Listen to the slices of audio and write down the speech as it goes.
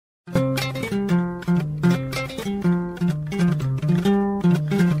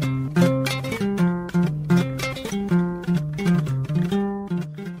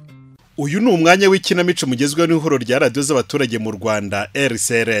uyu ni umwanya w'ikinamico mugezweho n'ihoro rya radio z'abaturage mu Rwanda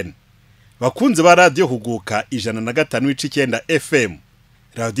RCRN. Bakunze ba radio Huguka 105.9 FM,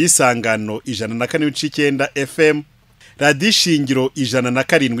 radio Isangano 104.9 FM, radio Ishingiro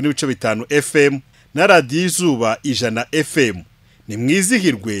 107.5 FM na radio Izuba 100 FM. Ni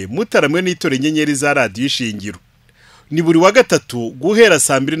mwizihirwe mutaramwe n'itorero Inyenyeri za radio Ishingiro. Ni buri wa gatatu guhera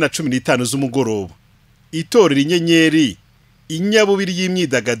saa 2:15 z'umugoroba. Itorero Inyenyeri, inyabubiri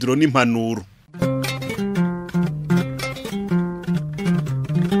y'imyidagaduro n'impanuro.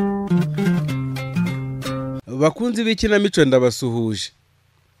 Bakunzi b'ikinamico ndabasuhuje.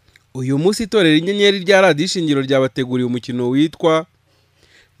 Uyu munsi itorero Inyenyeri rya radio Ishingiro ryabateguriye umukino witwa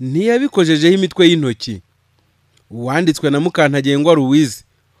Ntiyabikojejeho imitwe y'intoki. Wanditswe na Mukantagengwa Louise,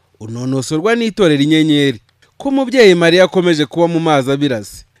 unonosorwa n'itorero Inyenyeri. Ko umubyeyi Maria akomeje kuba mu mazi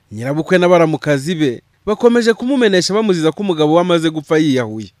abirase. Nyirabukwe n'abaramukazi be bakomeje kumumenesha bamuziza ko umugabo wamaze gupfa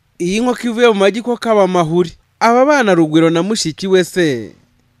yiyahuye. Iyi nkoko ivuye mu magi ko kaba amahuri. Aba bana Rugwiro na mushiki we se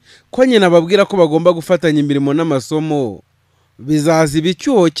ko nyina babwira ko bagomba gufatanya imirimo n'amasomo bizaza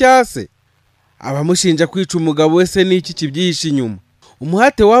ibicyuho cyase. Abamushinja kwica umugabo we se n'iki kibyihisha inyuma.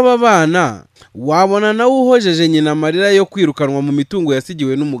 Umuhate w'aba bana wabona nawe uhojeje nyina amarira yo kwirukanwa mu mitungo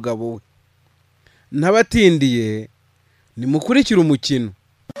yasigiwe n'umugabo we. Ntabatindiye nimukurikira umukino.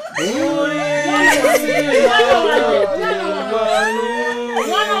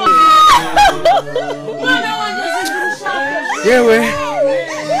 Yewe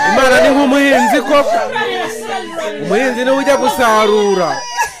Imana ni nk'umuhinzi koko. Umuhinzi niwe ujya gusarura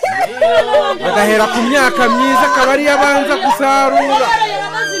agahera ku myaka myiza akaba ari yabanza gusarura.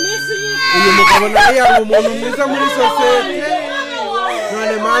 Uyu mugabo nawe yari umuntu mwiza muri sosiyete.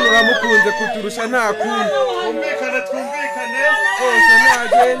 None Mana uramukunze kuturusha nta kundi. Twumvikane hose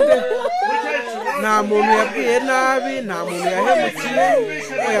nagende. Nta muntu yabwiye nabi, nta muntu yahemukiye.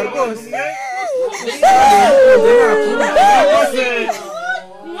 Oya rwose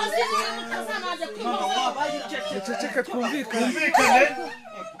Ceceka twumvikane.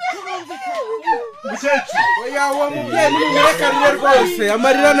 Oya wo mubyeyi n'umurekarire rwose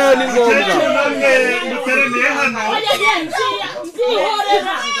amarira nayo ni ngombwa.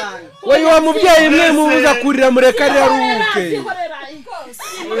 Oya wo mubyeyi mwe mubuza kurira murekarire aruhuke.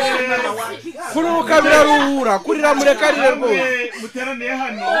 Kuruhuka biraruhura, kurira murekarire rwose. Muteraniye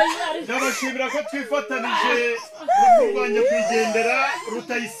hano ndabashimira ko twifatanije kurwanya kwigendera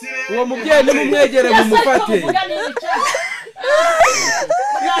Rutayisire. Uwo mubyeyi ni mumwegere mu mufate.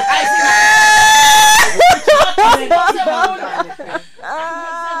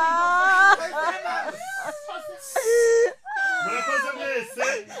 Murakoze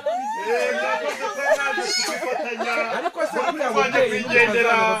mwese. Ariko se kurwanya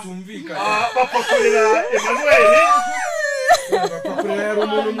kwigendera bapakurira Emmanuel. Bapakurira yari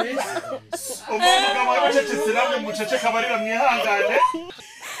umuntu mwiza. Umugabo w'icecetse namwe muceceka barira mwihangane.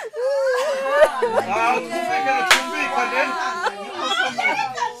 Twumvikane.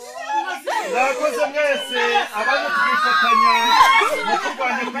 Murakoze mwese abantu twifatanya mu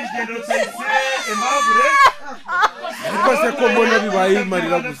kurwanya kwigendera Rutayisire Aimable. Ariko se ko mbona bibaye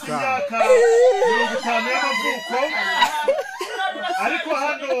bimarira gusa 50 y'amavuko. Ariko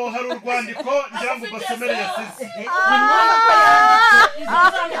hano hari urwandiko ngira ngo basomere yasize.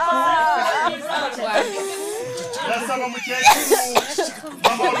 Ndasaba mukecuru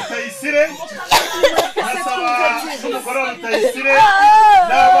mama Rutayisire, ndasaba umugore wa Rutayisire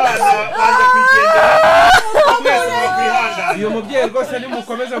n'abana baje kwigendera mwese bakwihangana. Iyo mubyeyi rwose ni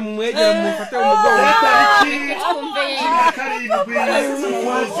mukomeza mu mwegera mu mufate umugongo. Tariki 17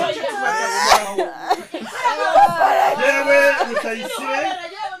 yewe Rutayisire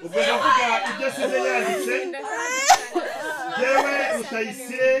ubwo ndavuga ibyo size yanditse. Yewe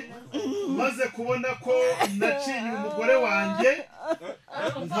Rutayisire maze kubona ko naciye umugore wanjye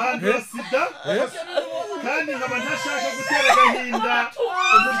nkandura sida kandi nkaba ntashaka gutera agahinda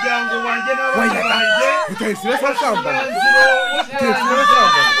umuryango wanjye n'abana banjye. Rutayisire fasamba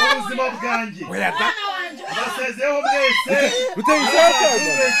ubuzima bwanjye. Basezeho mwese Rutayisire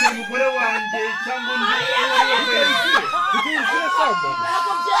fasamba umugore wanjye cyangwa undi Rutayisire fasamba.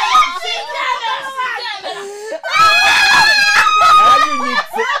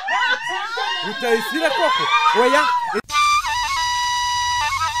 Rutayisire koko. Oya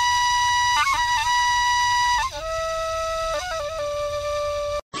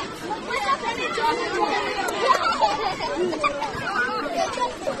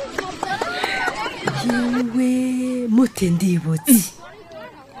Yewe mute ndibutse.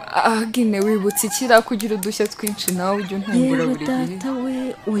 Agine wibutse ikira kugira udushya twinshi nawe ujye ntungura buri gihe. Data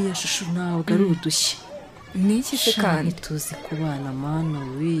we oya shushu nawe ari udushya. Niki se kandi tuzi kubana mana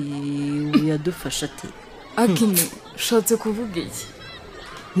uyadufasha ati Agine shatse kuvuga iki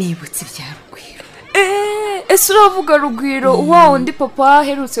nibutse ibya Rugwiro ese uravuga Rugwiro wawo ndi papa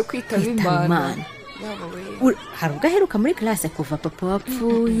aherutse kwitaba Imana hari ugaheruka muri classe kuva papa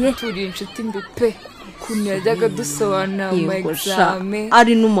wapfuye turi inshuti mbipe kunyajyaga dusobanura mu exame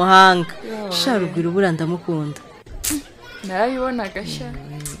ari n'umuhanga sha Rugwiro burandamukunda narabibonaga sha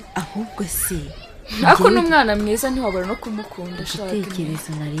ahubwo se ako n'umwana mwiza ntiwabura no kumukunda shaka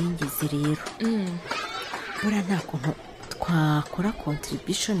igitekerezo naringize rero bura nta kuntu twakora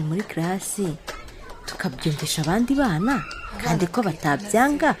contribution muri classe tukabyumvisha abandi bana kandi ko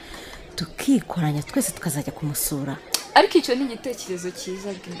batabyanga tukikoranya twese tukazajya kumusura ariko icyo ni igitekerezo cyiza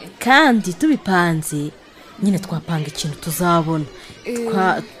gine kandi tubipanze nyine twapanga ikintu tuzabona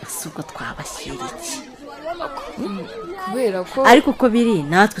twasuka twabashyira iki kubera ko ariko uko biri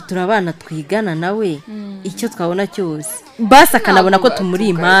natwe turabana twigana nawe icyo twabona cyose basi akanabona ko tumuri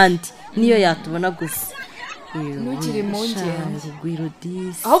impande niyo yatubona gusa nugire impungenge Rugwiro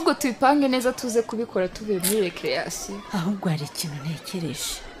disi ahubwo tubipange neza tuze kubikora tuvuye muri recreation ahubwo hari ikintu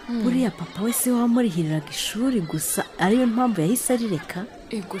ntekereje buriya papa we se wamurihiriraga ishuri gusa ariyo mpamvu yahise arireka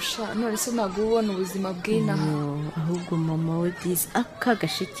egusha none se ntabwo ubona ubuzima bw'inaha ahubwo mama we disi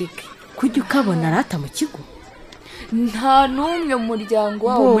akagasheke ke kujya ukabona arata mu kigo nta n'umwe mu muryango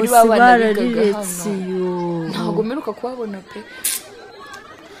wabo muri babana bigaga hano ntabwo meruka kubabona pe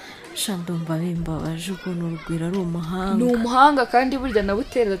shandumva bimbabaje ukuntu Rugwiro ari umuhanga ni umuhanga kandi burya na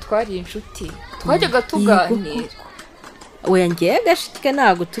Butera twari inshuti twajyaga tuganira oya ngiye gashike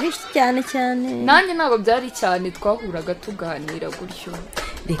ntabwo turishi cyane nanjye ntabwo byari cyane twahuraga tuganira gutyo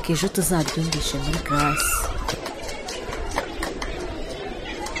reka ejo tuzabyumvishe muri classe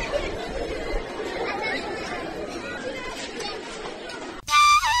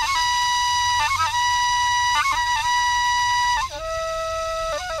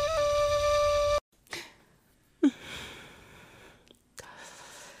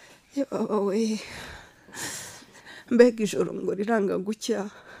yabawe mbega ijoro ngo riranga gucya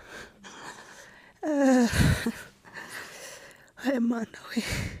aya mana we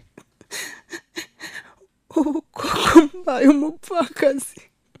ubu koko mbaye umupfakazi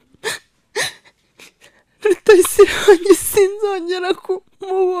rutayisire wanjye sinzongera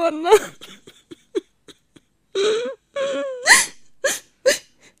kumubona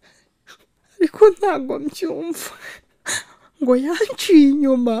ariko ntabwo mbyumva ngo yanciye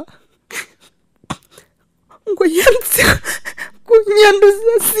inyuma ngo yanze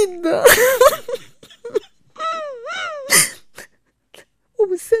kunyanduza sida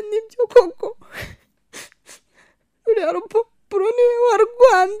ubu se nibyo koko uriya rupapuro niwe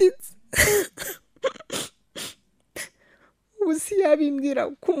warwanditse ubu si yabimbwira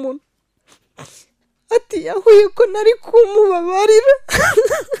ko umuntu ati yahuye ko nari kumubabarira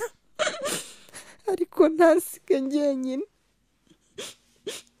ariko ntasige njyenyine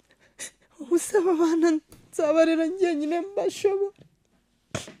ubu se aba bana nzabarera njyenyine mbashobora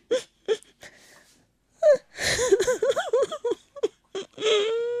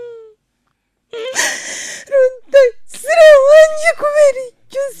rutayisire wanjye kubera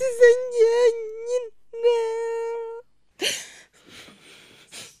icyo usize njyenyine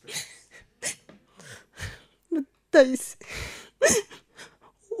rutayisire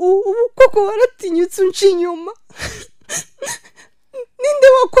ubu koko waratinyutse unca inyuma ninde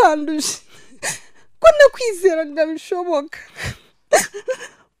wakwanduje ko nakwizeraga bishoboka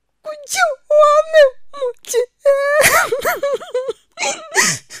kuki wame muke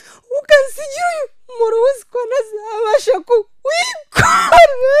ukansigira uyu muruzi ko ntazabasha kuwikora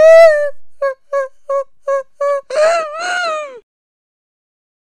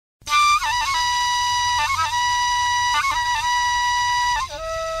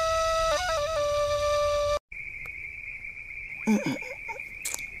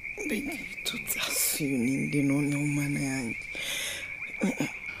ninde noneho mana yanjye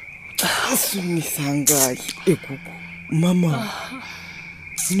nisangaye ekuko mama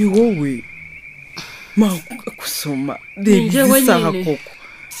ni wowe kusoma reba isaha koko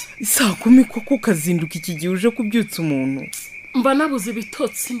isaha 10 koko kazinduka iki gihe uje kubyutsa umuntu mba nabuze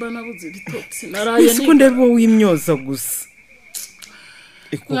ibitotsi naraye niko ndebo wimyoza gusa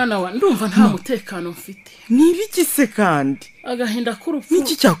mwana wa ndumva nta mutekano mfite nibiki se kandi agahinda k'urupfu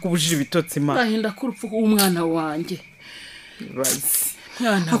niki cyakubujije ibitotsi ma agahinda k'urupfu umwana wanjye bazi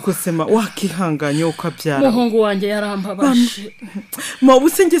mwana akosema wakihanganye ukabyara muhungu wanjye yarambabaje ma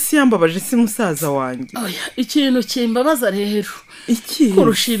ubusenge si yambabaje si musaza wanjye oya ikintu kimbabaza rero iki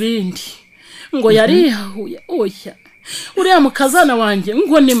kurusha ibindi ngo yarihahuye oya uriya mukazana wanjye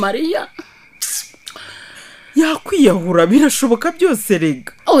ngo ni Mariya yakwiyahura birashoboka byose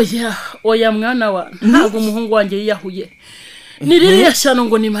rega. Oya mwana wa ntabwo umuhungu wanjye yiyahuye. Ni ririya shano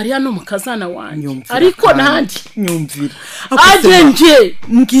ngo ni Mariya no mukazana wanjye. Ariko nandi nyumvira. Agenje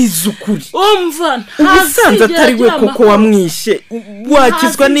ngize ukuri. Umva ntasanze atari we koko wamwishe.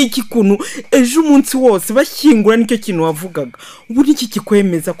 Wakizwa n'iki kuntu ejo umunsi wose bashyingura nicyo kintu wavugaga. Ubu niki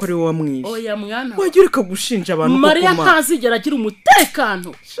kikwemeza ko ari we wamwishe? Oya mwana. Wagira ka gushinja abantu koko. Mariya ntazigera agira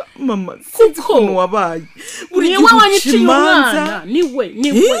umutekano. Mama sinzi ukuntu wabaye. Niwe wanyiciye umwana.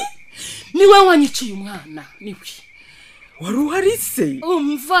 Niwe wanyiciye umwana. Niwe. Wari uhari se?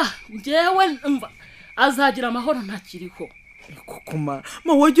 Umva azagira amahoro ntakiriho. Kukuma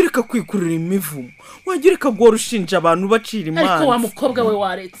wagira ka kwikurira imivumo. Wagira ka gora ushinja abantu bacira imanza. Ariko wa mukobwa we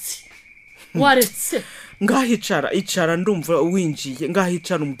waretse. Icara ndumva winjiye.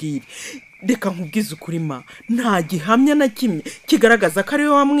 Icara umbwire. Reka nkubwize ukuri ma. Nta gihamya na kimwe kigaragaza ko ari we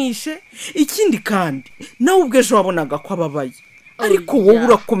wamwishe. Ikindi kandi nawe ubwejo wabonaga ko ababaye. Ariko wowe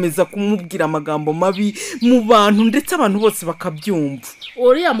urakomeza kumubwira amagambo mabi mu bantu ndetse abantu bose bakabyumva.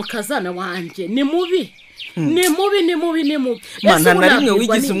 Uriya mukazana wanjye ni mubi. Ni mubi. Mana na rimwe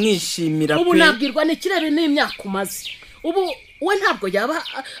wigize umwishimira pe. Ubu nabwirwa n'ikirebe n'imyaka umaze. Ubu we ntabwo yaba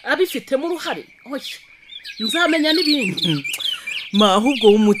abifitemo uruhare. Oya. Nzamenya n'ibindi. Ma ahubwo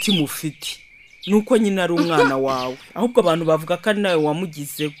w'umutima ufite. Nuko nyine ari umwana wawe. Ahubwo abantu bavuga ko ari nawe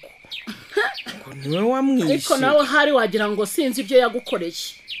wamugize ko. Niwe wamwishe. Ariko nawe hari wagira ngo sinzi ibyo yagukoreye.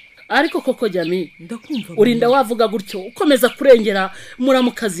 Ariko koko Jami ndakumva urinda wavuga gutyo ukomeza kurengera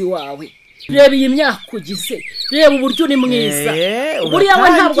muramukazi wawe. Reba iyi myaka ugize. Reba uburyo ni mwiza. Buriya we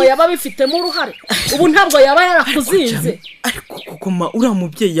ntabwo yaba bifitemo uruhare. Ubu ntabwo yaba yarakuzinze. Ariko kukoma uriya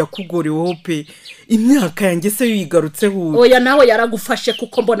mubyeyi yakugoreweho pe. Imyaka yanjye se yigarutseho. Oya nawe yaragufashe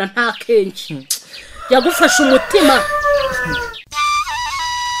kuko mbona nta kenshi. Yagufashe umutima.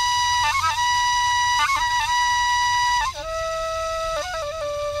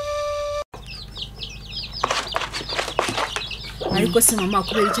 Ariko se mama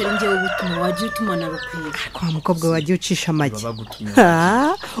kubera icyo ari ngewe gutuma wagiye utumana rukwira. Kwa mukobwa wagiye ucisha amagi.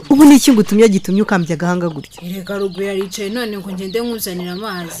 Ubu ni iki ngutumye gitumye ukambya gahanga gutyo. Erega rugwira ricaye none ngo ngende nkuzanira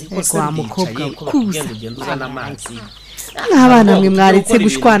amazi. Kwa mukobwa kuza. Uzana amazi. Abana mwe mwaritse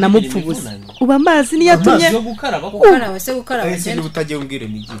gushwana mupfubuza. Uba amazi niyo atumye. Gukaraba Ese utagiye umbwire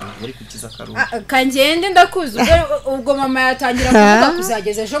nigire uri kukiza karuhu. Kangende ndakuza ubwo mama yatangira kuvuga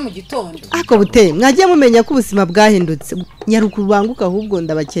kuzageza ejo mu gitondo. Ako buteye mwagiye mumenya ko ubuzima bwahindutse. Nyarukuru banguka ahubwo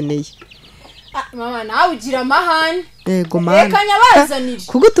ndabakeneye. Mama nawe ugira amahane. Yego mana. Reka nyabazanire.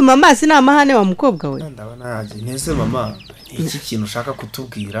 Kugutuma amazi ni amahane wa mukobwa we. Ndabona yaje. Nese mama iki kintu ushaka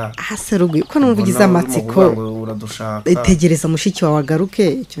kutubwira. Haseruguye ko numvugiza amatsiko. Itegereza mushiki wawe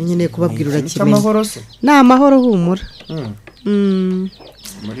agaruke cyo nyine kubabwira urakimenya. Na amahoro humura.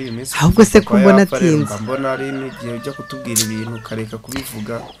 Muri iyi minsi ahubwo se kumbona tinze. Mbona ari n'igihe ujya kutubwira ibintu kareka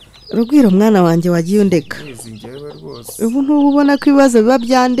kubivuga. Rugwiro mwana wanjye wagiye undeka. Ubu ntubona ko ibibazo biba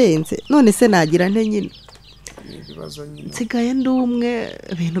byandenze. None se nagira nte nyine. Nsigaye ndumwe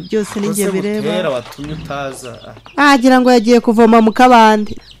ibintu byose ninjye bireba. Utera watumye utaza. Agira ngo yagiye kuvoma mu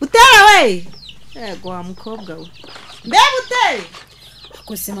kabande. Utera we. Yego wa mukobwa we. Mbega uteye.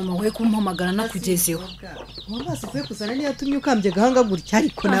 Akose mama we kumpamagara nakugezeho. Wamaze kwe kuzana niyo yatumye ukambye gahanga gutya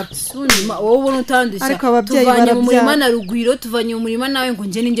ariko nabsundi wowe ubona utandusha. Ariko ababyeyi barabya. Mu murima na Rugwiro tuvanye mu murima nawe ngo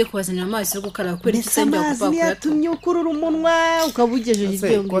nje ninjye kubazanira amazi yo gukaraba kwera ikisenge kupa. Niyo yatumye ukurura umunwa ukabugejeje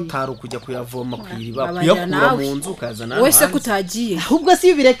ibyo ngo taru kujya kuyavoma kwiriba kuyakura mu nzu ukazana. Wese kutagiye. Ahubwo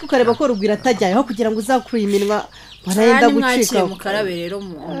si bireke ukareba ko Rugwiro atajyaho kugira ngo uzakure iminwa. Barenda gucika mukarabe rero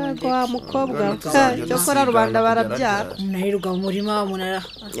mu kwa mukobwa cyo kora rubanda barabyara unahiruga mu murima munara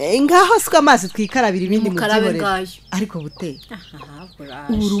ngaho siko amazi twikarabira ibindi mu byibore ariko bute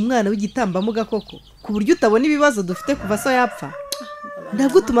uri umwana w'igitambambuga koko ku buryo utabona ibibazo dufite kuva so yapfa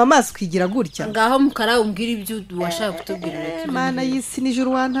ndagutuma amazi kwigira gutya ngaho mukarabe umbwira ibyo washaka kutubwira mana y'isi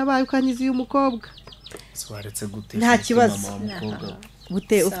n'ijuru wantabaye ukanyiza uyu mukobwa swaretse gute nta kibazo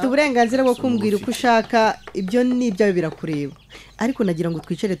bute ufite uburenganzira bwo kumbwira uko ushaka ibyo n'ibyo birakureba ariko nagira ngo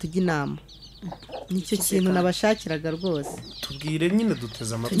twicare tujye inama nicyo kintu nabashakiraga rwose tubwire nyine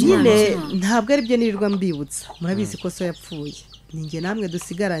duteze amatwi nyine ntabwo ari byo nirirwa mbibutsa murabizi ko so yapfuye ninjye namwe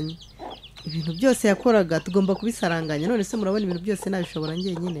dusigaranye ibintu byose yakoraga tugomba kubisaranganya none se murabona ibintu byose nabishobora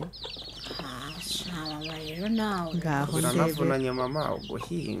njyenyine ngaho ndebe mama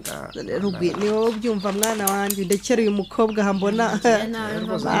uguhinga Rugwi ni wowe ubyumva mwana wanjye ndekere uyu mukobwa hambona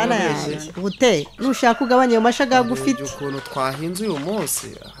bana yanjye bute nushaka ugabanya ayo mashaga gufite ukuntu twahinze uyu munsi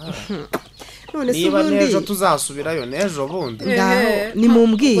none se ubundi nejo tuzasubirayo nejo bundi ngaho ni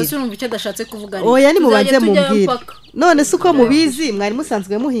mumbwire gusa urumva icyo adashatse kuvuga oya ni mubanze mumbwire none se uko mubizi mwari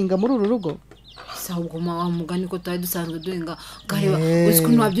musanzwe muhinga muri uru rugo ahubwo wa mugani ko twari dusanzwe duhinga gareba uzi ko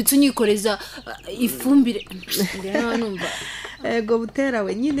ntabyutse unyikoreza ifumbire rero numva ego butera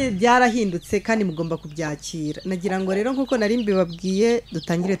we nyine byarahindutse kandi mugomba kubyakira nagira ngo rero nkuko nari mbibabwiye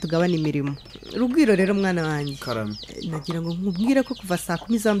dutangire tugabana imirimo rugwiro rero mwana wanjye karame nagira ngo nkubwire ko kuva saa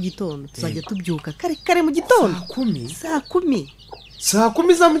 10 za mu gitondo tuzajya tubyuka kare mu gitondo saa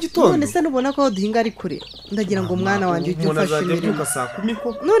 10 za mu gitondo none se nubona ko duhinga ari kure ndagira ngo mwana wanjye ujye ufasha imirimo saa 10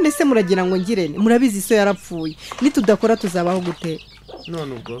 ko none se muragira ngo ngirene murabizi so yarapfuye nitudakora tuzabaho gute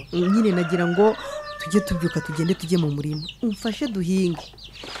none ubwo nyine nagira ngo tujye tubyuka tugende tujye mu murima umfashe duhinge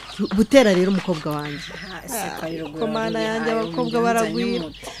butera rero umukobwa wanjye komana yanjye abakobwa baragwira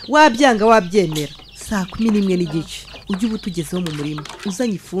wabyanga wabyemera saa 11 n'igice ujye ubutugezeho mu murima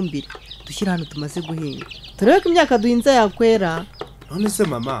uzanye ifumbire dushyira hano tumaze guhinga turebe ko imyaka duhinze yakwera none se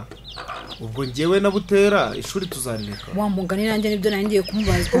mama ubwo ngewe na butera ishuri tuzarireka wa mugani nanjye nibyo nangiye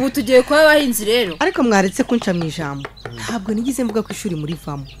kumubaza ubu tugiye kuba abahinzi rero ariko mwaretse kunca mu ijambo ntabwo nigize mvuga ko ishuri muri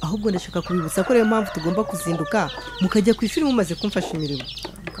vamo ahubwo ndashaka kubibutsa ko rero mpamvu tugomba kuzinduka mukajya ku ishuri mumaze kumfasha imirimo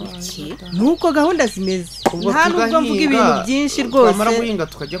nuko gahunda zimeze nta nubwo mvuga ibintu byinshi rwose twamara guhinga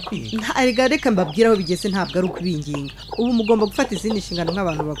tukajya kwiga reka mbabwira aho bigeze ntabwo ari ukubinginga ubu mugomba gufata izindi nshingano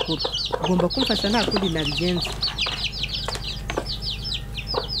nk'abantu bakuru ugomba kumfasha nta kundi nabigenza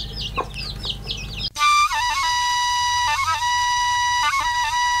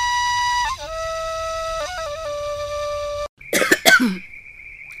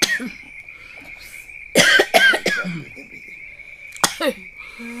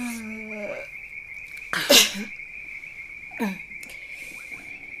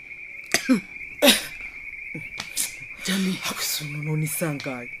Jami none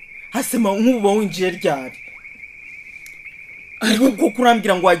isangaye hasema nk'ubu winjiye ryari ariko ko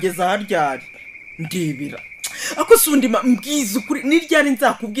kurambira ngo wageze aha ryari ndibira ako sundi mbwiza ukuri ni ryari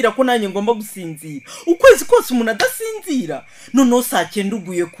nzakubwira ko nanjye ngomba gusinzira ukwezi kose umuntu adasinzira noneho saa 9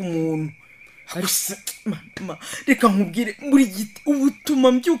 uguye ku muntu reka nkubwire buri giti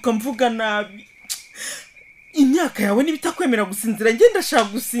ubutuma mbyuka mvuga nabi imyaka yawe nibitakwemera gusinzira ngenda ndashaka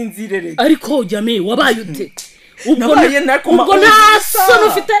gusinzira rero ariko Jami wabaye ute ubwo nta soni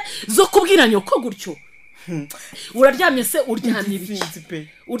ufite zo kubwira nyoko gutyo uraryamye se uryamye ibiki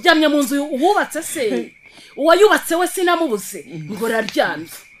uryamye mu nzu uwubatse se uwayubatse we sinamubuze ngo raryamye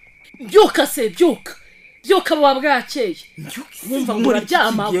byuka se byuka baba bwakeye wumva ngo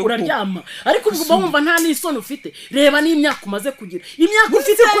uraryama ariko ubwo wumva nta n'isoni ufite reba n'imyaka umaze kugira imyaka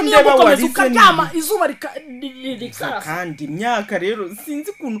ufite ko ndeba ukomeza ukaryama izuba rikarasa kandi imyaka rero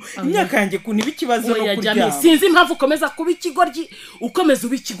sinzi kuntu imyaka yanjye kuntu ibikibazo no kuryama sinzi impamvu ukomeza kuba ikigoryi ukomeza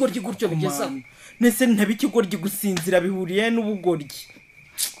uba ikigoryi gutyo bigezaho nese ntabikigoryi gusinzira bihuriye n'ubugoryi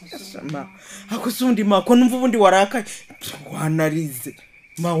ako sundi mako numva ubundi warakaye wanarize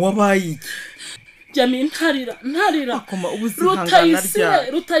wabaye Jami ntarira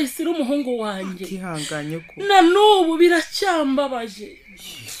rutayisira umuhungu wanjye kihanganye ko na nubu biracyambabaje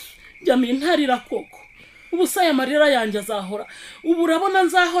Jami ntarira koko ubu saya marira yanjye azahora ubu urabona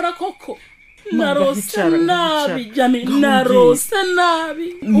nzahora koko narose nabi Jami narose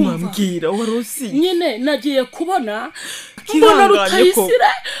nabi umambwira warosi nyine nagiye kubona mbona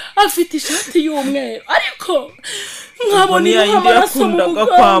rutayisira afite ishati y'umweru ariko nkabona amaraso mu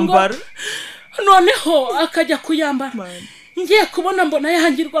mugongo noneho akajya kuyambara ngiye kubona mbona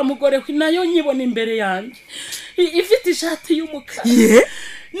yahangirwa mugore nayo nyibona imbere yanjye ifite ishati y'umukara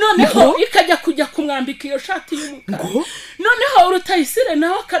noneho ikajya kujya kumwambika iyo shati y'umukara noneho urutayisire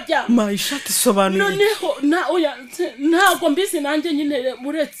nawe akabyama ishati isobanuye noneho ntabwo mbizi nanjye nyine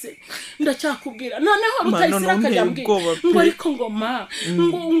buretse ndacyakubwira noneho urutayisire akajyambwira ngo ariko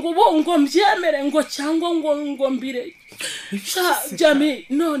ngo mbyemere ngo cyangwa ngo mbire Jami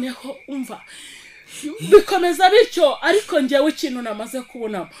noneho umva bikomeza bityo ariko njyewe ikintu namaze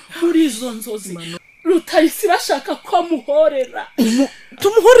kubona muri izo nzozi rutayisira ashaka ko muhorera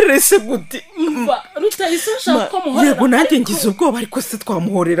tumuhorere se gute umva rutayisira ashaka ko muhorera yego nanjye ngize ubwoba ariko se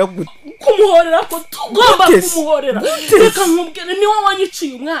twamuhorera gute kumuhorera ko tugomba kumuhorera reka nkubwire ni wowe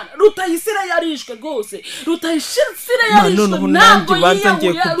wanyiciye umwana rutayisira yarishwe rwose rutayisira yarishwe ntabwo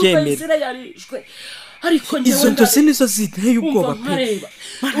ngiye kubyemera yarishwe ariko izo ndose nizo ziteye ubwoba pe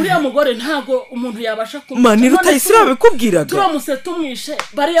uriya mugore ntago umuntu yabasha kumva ni rutayisira bikubwiraga turamuse tumwishe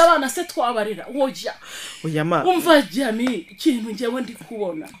bari abana se twabarira oya ma umva Jami ikintu ngewe ndi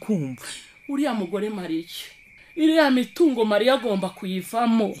kubona kumva uriya mugore Mariya iriya mitungo Mariya agomba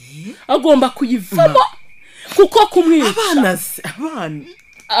kuyivamo kuko kumwica abana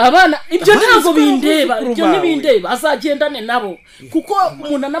abana ibyo ntabwo bindeba ibyo ntibindeba azagendane nabo kuko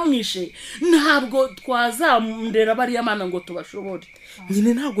umuntu anamwishe ntabwo twazamurera bariya mana ngo tubashobore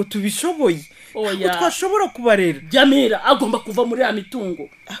nyine ntabwo tubishoboye ntabwo twashobora kubarera Jamira agomba kuva muri ya mitungo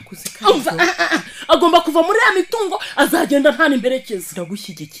agomba kuva muri ya mitungo azagenda nta nimberekeza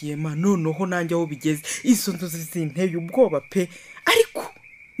ndagushyigikiye ma noneho nanjye aho bigeze izo nzozi zinteye ubwoba pe ariko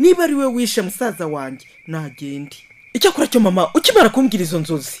niba ari we wishe musaza wanjye nagende icyakora cyo mama ukimara kumbwira izo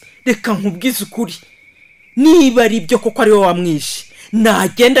nzozi reka nkubwize ukuri niba ari byo koko ari we wamwishe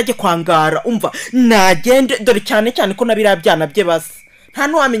nagenda ajye kwangara umva nagende dore cyane cyane ko nabira byana bye basa nta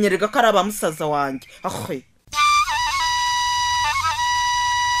nuwamenyerega ko ari abamusaza wanjye ahwe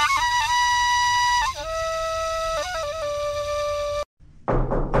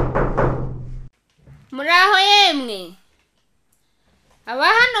muraho yemwe aba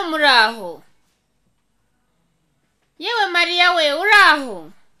hano muraho yewe Mariya we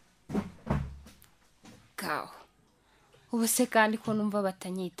uraho kaho ubu se kandi ko numva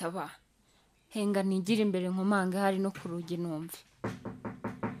batanyitaba henga nigira imbere nkomanga hari no ku rugi numve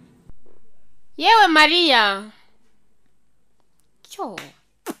yewe Mariya cyo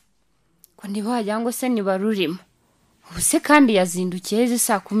ko ntibajya ngo se nibarurimo ubu se kandi yazindukiye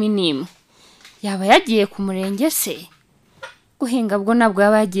saa 11 yaba yagiye ku murenge se guhinga bwo nabwo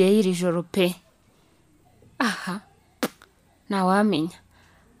yaba yagiye yiri joro pe aha ntawamenya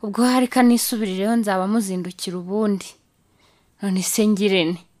ubwo hari kanisubirireho nzaba muzindukira ubundi none se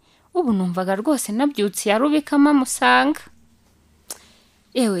ngirene ubu numvaga rwose nabyutse yarubikama musanga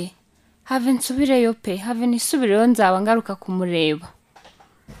ewe have nsubireyo pe have nisubireyo nzaba ngaruka kumureba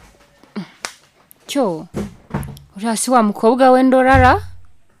cyo urasi wa mukobwa we ndorara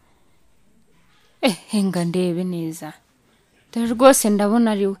henga ndebe neza dore rwose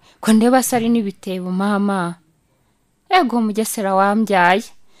ndabona ari we ko ndeba sari n'ibitebo mama ego mugesera wambyaye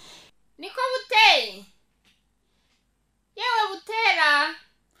niko buteye yewe butera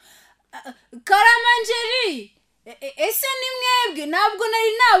Karamanjeri ese ni mwebwe ntabwo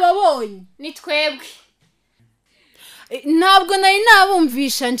nari nababonye ni twebwe ntabwo nari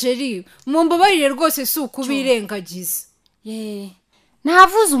nabumvisha Njeri mumbabarire rwose si ukubirengagiza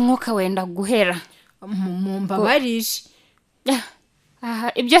navuze umwuka wenda guhera mumbabarije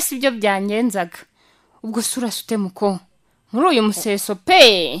aha ibyo si byo byangenzaga ubwo sura sute muko muri uyu museso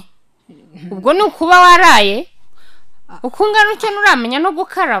pe ubwo ni ukuba waraye ukungana uke nuramenya no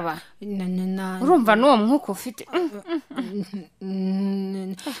gukaraba urumva n'uwo mwuka ufite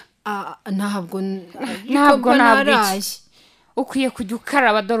ntabwo naraye ukwiye kujya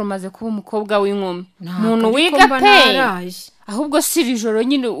ukaraba dore umaze kuba umukobwa w'inkumi umuntu wiga pe ahubwo si iri joro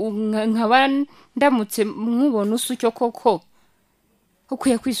nyine nkaba ndamutse nkubona usucyo koko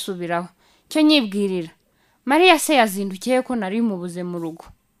ukwiye kwisubiraho cyo nyibwirira Mariya se yazindukiye ko nari mubuze mu rugo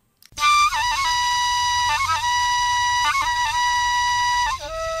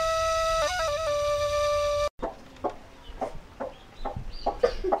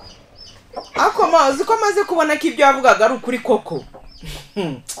akomazi ko maze kubona ko ibyo yavugaga ari ukuri koko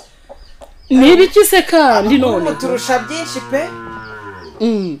niba iki se kandi none turusha byinshi pe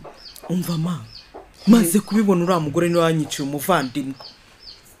umva ma maze kubibona uriya mugore niwe wanyiciye umuvandimwe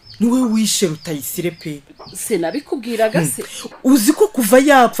niwe wishe Rutayisire pe se nabikubwiraga se uzi ko kuva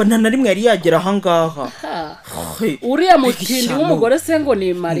yapfa nta na rimwe yari yagera ahangaha uriya mutindi w'umugore se ngo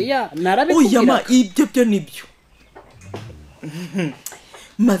ni Mariya narabikubwiraga oya ma ibyo byo nibyo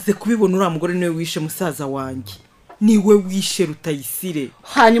maze kubibona uriya mugore niwe wishe musaza wanjye niwe wishe Rutayisire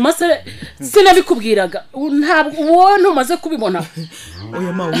hanyuma se sinabikubwiraga ntabwo wowe ntumaze kubibona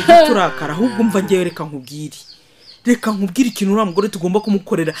oya ma ujye turakara ahubwo mva ngewe reka nkubwire ikintu uriya mugore tugomba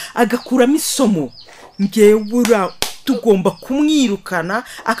kumukorera agakuramo isomo ngewe tugomba kumwirukana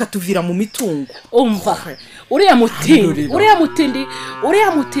akatuvira mu mitungo umva uriya mutindi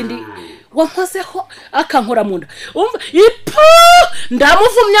wankozeho akankora mu nda umva ipo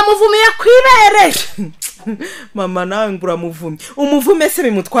ndamuvumiye kwibere mama nawe ngura umuvume se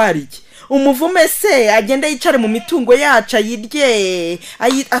bimutwara iki umuvume se agenda yicare mu mitungo yacu ayirye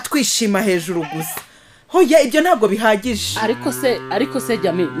atwishima hejuru gusa hoya ibyo ntabwo bihagije ariko se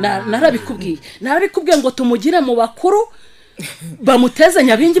Jami narabikubwiye ngo tumugire mu bakuru bamuteze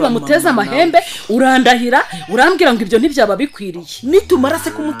nyabingi bamuteze amahembe urandahira urambwira ngo ibyo ntibyaba bikwiriye nitumara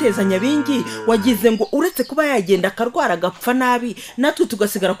se kumuteza nyabingi wagize ngo uretse kuba yagenda akarwara agapfa nabi natwe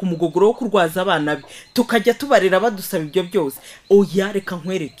tugasigara ku mugogoro wo kurwaza abana be tukajya tubarira badusaba ibyo byose oya reka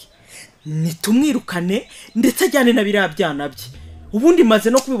nkwereke nitumwirukane ndetse ajyane na biriya byana bye ubundi maze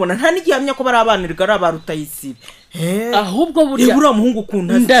no kubibona nta n'igihamya ko bari abanirwa ari abarutayisibe ahubwo burya uriya muhungu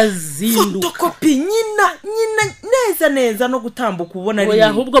ukuntu ndazinduka fotokopi nyina neza no gutambuka ubona ari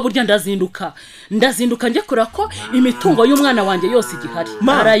ahubwo burya ndazinduka njye kura ko imitungo y'umwana wanjye yose igihari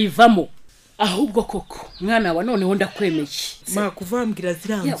arayivamo ahubwo koko mwana wa noneho ndakwemeye kuvambwira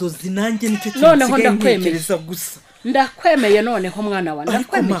ziriya nzozi nanjye nicyo noneho ndakwemeye gusa ndakwemeye noneho mwana wa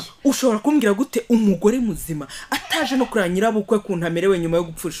ndakwemeye ushobora kumbwira gute umugore muzima ataje no kuranya nyirabukwe kuntu amerewe nyuma yo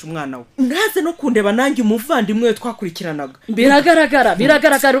gupfusha umwana we ntaze no kundeba nanjye umuvandimwe we twakurikiranaga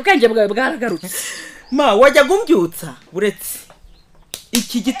biragaragara ubwenge bwawe bwaragarutse wajya gumbyutsa uretse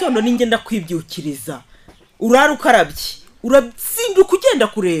iki gitondo ninjye ndakwibyukiriza urara ukarabye urazinduka ugenda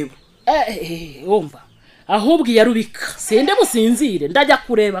kureba wumva ahubwo iyarubika sende musinzire ndajya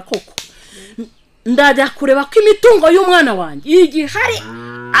kureba koko ndajya kureba ko imitungo y'umwana wanjye igihari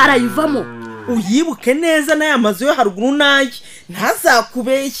arayivamo uyibuke neza n'aya mazu yo haruguru nayo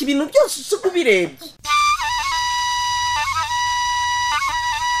ntazakubeshye ibintu byose usuka ubirebye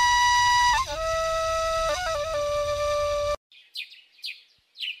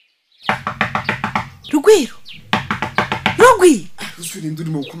Rugwiro usubira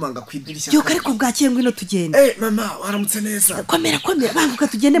urimo gukomanga ku idirishya yo ariko bwakeye ngwino tugende mama waramutse neza komera banguka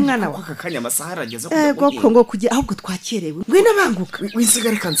tugende mwana wa akanya amasaha arageze ngo kujya ahubwo twakerewe ngwino banguka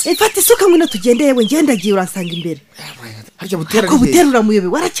wisigare kanze fata isuka ngwino tugende yewe ngendagiye uransanga imbere harya butera ko buterura muyobe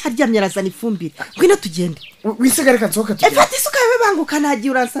waracyaryamye arazana ifumbire ngwino tugende wisigare kanze ho katugende fata isuka yewe banguka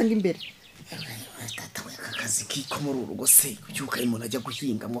nagiye uransanga imbere akazi kiko muri urugo se kubyuka umuntu ajya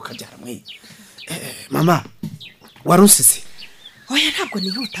guhinga mwo kabyara mwe mama warusise oya ntabwo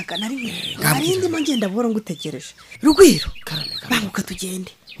nihutaga na rimwe arindi mo ngenda buhoro ngutegereje Rugwiro banguka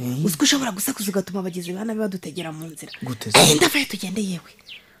tugende uziko ushobora gusakuza ugatuma abagizi bana badutegera mu nzira ndavaye tugende yewe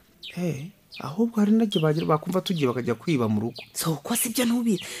ahubwo hari nagiye bagira bakumva tugiye bakajya kwiba mu rugo so ko sibyo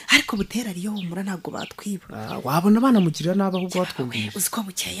ntubira ariko butera ariyo humura ntabwo batwiba wabona abana mugirira nabi ahubwo batwumvira uziko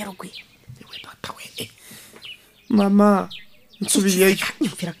bukeye Rugwiro mama nsubiyeyo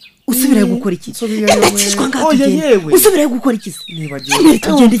usubirayo gukora iki usubirayo gukora iki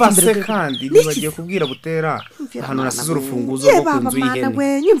nibagiye kubwira butera ahantu nasize urufunguzo rwo ku nzu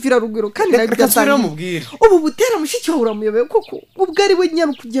y'ihene nyumvira Rugwiro kandi nagasubira ubu butera mushiki wawe uramuyobeye kuko ubwo ari we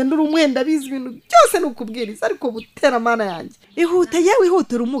nyine kugenda uri umwenda bizi ibintu byose ni ukubwiriza ariko butera mana yanjye ihute yewe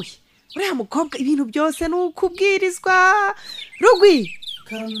ihutira umuhe uriya mukobwa ibintu byose ni ukubwirizwa Rugwiro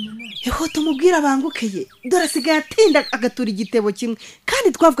ihute umubwira abangukeye dore asigaye atinda agatura igitebo kimwe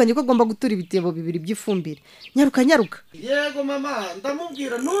kandi twavuganye ko agomba gutura ibitebo bibiri by'ifumbire nyaruka yego mama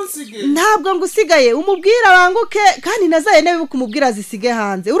ndamubwira ntusige ntabwo ngo usigaye umubwira abanguke kandi nazaye nawe kumubwira zisige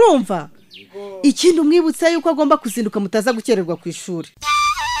hanze urumva ikindi umwibutse yuko agomba kuzinduka mutaza gukererwa ku ishuri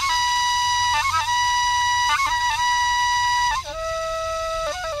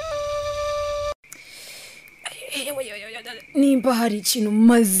nimba hari ikintu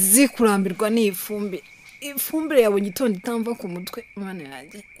maze kurambirwa ifumbire yabonye itondo itamva ku mutwe mwana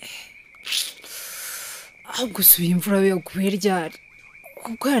yanjye ahubwo subiye imvura yaguye ryari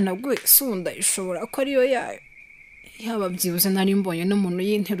kuko yanaguye sunda ishobora ko ariyo yayo yaba byibuze nari mbonye n'umuntu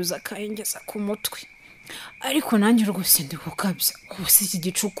yinteruza akayengeza ku mutwe ariko nanjye rwose ndi gukabya ubu si iki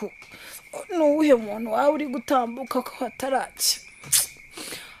gicuku n'uwuhe muntu waba uri gutambuka ko hataracya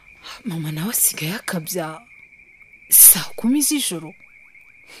mama nawe asigaye akabya 10:00 z'ijoro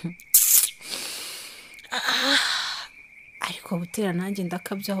ariko butera nanjye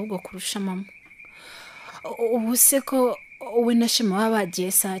ndakabya ahubwo kurusha mama ubu se ko we na Shema baba bagiye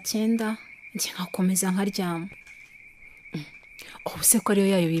 9:00 njye nkakomeza nkaryama ubu se ko ariyo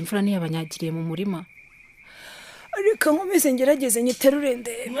yayo imvura niyabanyagiriye mu murima ariko nkomeze ngerageze nyiterure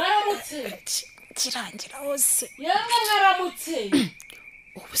ndende mwaramutse kirangira hose yamwe mwaramutse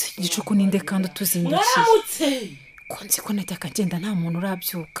ubu se igicuku ninde kandi tuzindukiye mwaramutse konzi ko najya kagenda nta muntu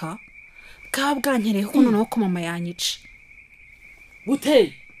urabyuka bwankereye ko noneho ko mama yanyica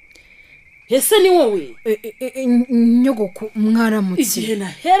buteye ese ni wowe nyogoko mwaramutse igihe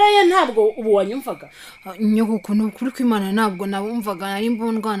nahereye ntabwo ubu wanyumvaga nyogoko ni ukuri ko Imana ntabwo nabumvaga nari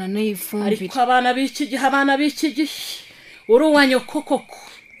mbundwana n'ifumbire ariko abana b'iki gihe uri uwanyoko koko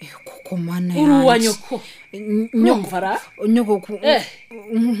koko mana uri uwanyoko nyumvara nyogoko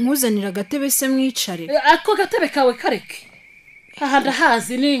nkuzanira agatebe se mwicare ako gatebe kawe kareke aha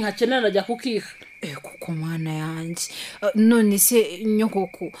ndahazi ni nkakenera najya kukiha kuko mana yanjye none se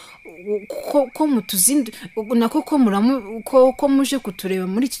nyogoko ko mutuzindu nako ko muje kutureba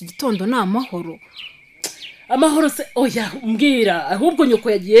muri iki gitondo ni amahoro se oya mbwira ahubwo nyoko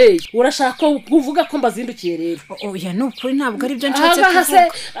yagiye urashaka kuvuga ko mbazindukiye rero oya nukuri ntabwo ari byo nshatse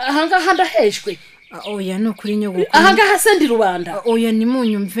kuvuga ahangaha ndaheshwe oya ni ukuri nyogokuru ahangaha se ndi rubanda oya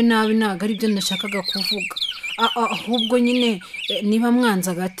nimunyumve nabi ntabwo ari byo nashakaga kuvuga ahubwo nyine niba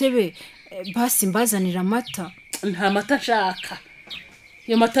mwanze agatebe basi mbazanira amata nta mata nshaka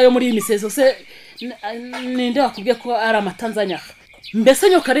iyo mata yo muri iyi misezo se ninde wakubwiye ko ari amata nzanyaha mbese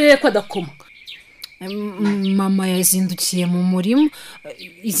nyoka ari ko adakoma mama yazindukiye mu murima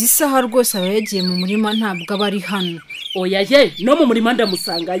izi saha rwose aba yagiye mu murima ntabwo aba ari hano oya ye no mu murima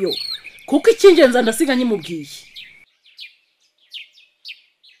ndamusangayo kuko icy'ingenzi ndasiga nkimubwiye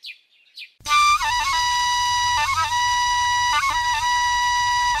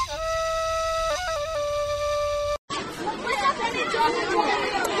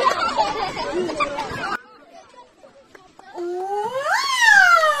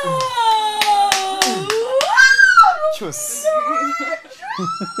cyose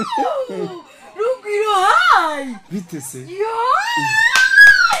Rugwiro hayi bite se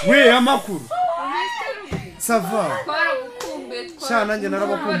we amakuru sava cyana njye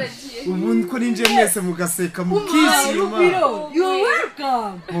narabakumbuye ubu ko ninje mwese mugaseka mukishima Rugwiro you are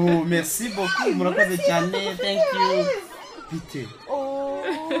welcome oh merci beaucoup murakoze cyane thank you bite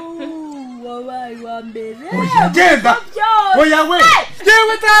wabaye wa mbere oya genda oya we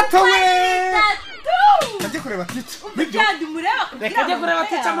yewe tata we Ajye kureba kitu. Kandi mureba Reka ajye kureba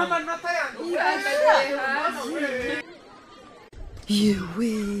kitu mama nota yangu.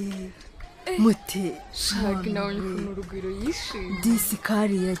 Yewe. Mute. Shaka nawe n'urugwiro yishimye.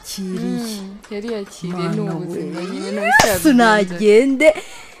 Disikari yakiriye. Yari yakiriye n'ubuzima nyine n'ubusabye. Sunagende.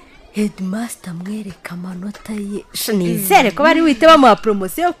 Headmaster mwereka amanota ye. Nizere ko bari wite bamuha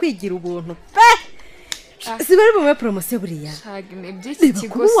promotion yo kwigira ubuntu. Si bari mu promotion buriya. Shagine iby'iki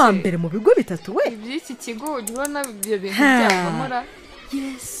kigo se. Wa mbere mu bigo bitatu we. Iby'iki kigo ubona ibyo bintu byavamura.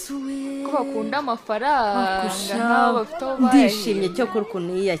 Yesu we. Ko bakunda amafaranga nabo bafite aho ndishimye cyo kuri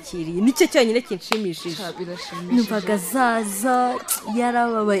ukuntu yiyakiriye. Nicyo cyonyine kinshimishije. Numvaga zaza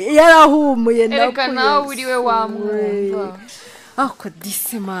yarababaye yarahumuye nakuye. Reka nawe uriwe wamwumva. Ako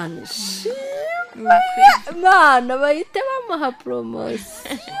disemane. Mana bahite bamuha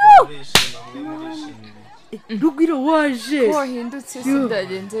promotion. Rugwiro waje ko hindutse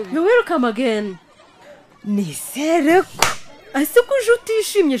sindagenze you welcome again nizere ko ase ko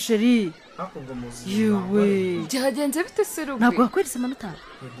utishimye sheri yewe byagenze bite se Rugwiro ntabwo wakweretse amanota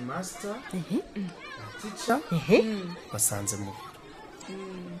headmaster teacher basanze mu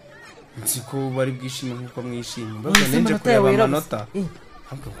nziko bari bwishimye nkuko mwishimye babwo nenje kureba amanota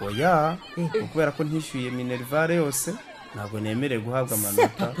ahubwo ya kubera ko ntishyuye minervare yose ntabwo nemereye guhabwa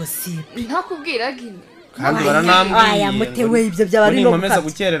amanota ntakubwira gine kandi baranambwiye aya mutewe ibyo byabari no gukata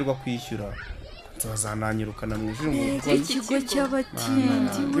gukererwa kwishyura bazananyirukana mu ijuru ngo ikigo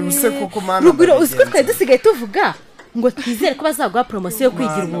cy'abatindi ubuse koko mana Rugwiro usiko twari dusigaye tuvuga ngo twizere ko bazaguha promotion yo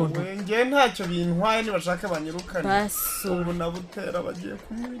kwigira ubuntu ngiye ntacyo bintwaye nibashaka banyirukana ubu nabutera bagiye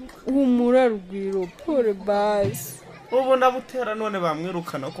kumwiruka umura Rugwiro pole basi ubu nabutera none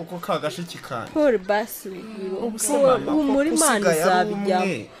bamwirukana koko kagashiki kanje pole basi Rugwiro umuri Imana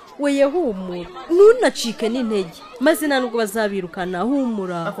izabijyamo weye humura ntunacike n'intege maze nubwo bazabirukana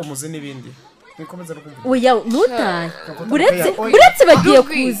humura ako muzi n'ibindi nikomeza rukumva oya nutaye uretse bagiye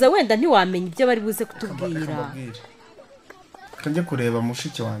kuza wenda ntiwamenya ibyo bari buze kutubwira kanje kureba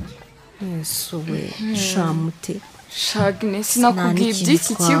mushiki wanjye Yesu we shamute Shagine sinakubwiye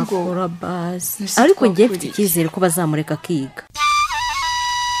iby'iki kigo ariko ngiye mfite icyizere ko bazamureka akiga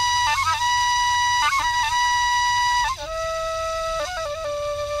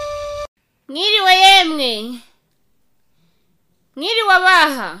Mwiriwe yemwe mwiriwe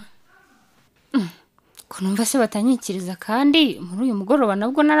abaha ko numva se batanyikiriza kandi muri uyu mugoroba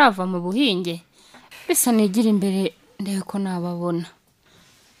nabwo narava mu buhinge bisa nigira imbere ndebe ko nababona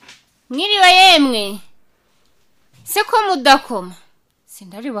mwiriwe yemwe se ko mudakoma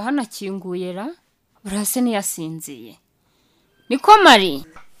sindariba hanakinguye ra burase niyasinziye niko mari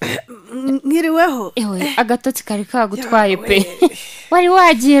mwiriweho ewe agatotsi kari kagutwaye pe wari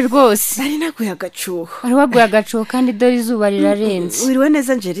wagiye rwose nari naguye agacuho wari waguye agacuho kandi dore izuba rirarenze wiriwe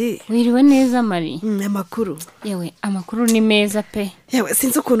neza Njeri wiriwe neza mari amakuru yewe amakuru ni meza pe yewe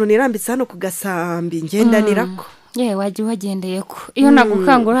sinzi ukuntu nirambitse hano ku gasambi ngendanirako yewe wagiye wagendeye ko iyo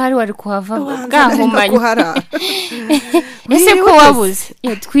nagukangura hari wari kuhava bwahumanye ese ko wabuze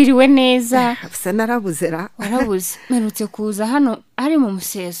twiriwe neza gusa narabuze ra warabuze merutse kuza hano ari mu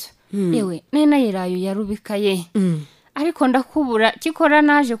museso yewe nena yirayo yarubikaye ariko ndakubura kikora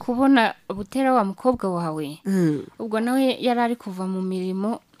naje kubona butera wa mukobwa wawe ubwo nawe yarari kuva mu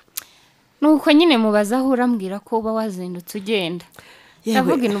mirimo nuko nyine mubaza aho urambwira ko uba wazindutse ugenda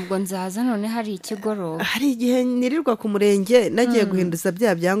ndavuga nubwo nzaza none hari ikigoroba hari igihe nirirwa ku murenge nagiye guhinduza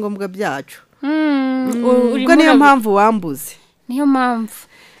bya byangombwa byacu ubwo niyo mpamvu wambuze. Niyo mpamvu.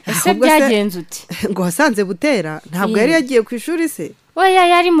 Ese byagenze uti? Ngo wasanze Butera ntabwo yari yagiye ku ishuri se? Oya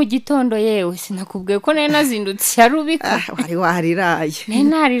yari mu gitondo yewe sinakubwiye ko nari nazindutse yarubika. Wari wariraye.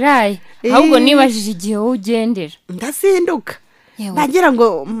 Nariraye. Ahubwo nibajije igihe wowe ugendera. Ndasinduka. Bagira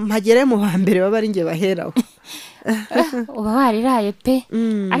ngo mpagere mu bambere baba ari nge baheraho. Uba wariraye pe.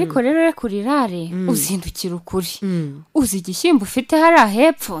 Ariko rero reka urirare uzindukira ukuri. Uzi igishyimbo ufite hariya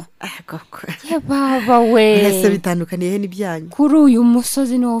hepfo. Baba we. Ese bitandukaniye n'ibyanyu. Kuri uyu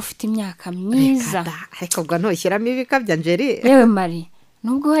musozi niwo ufite imyaka myiza. Ariko ubwo ntushyiramo ibikabya Njeri. Yewe Mari,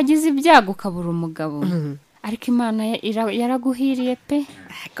 nubwo wagize ibyago ukabura umugabo. Ariko Imana yaraguhiriye pe.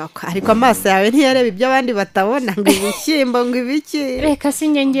 Ariko amaso yawe ntiyareba ibyo abandi batabona ngo ibishyimbo ngo ibiki. Reka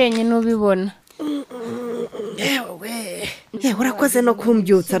sinjye ngenye nubibona. Yewe urakoze no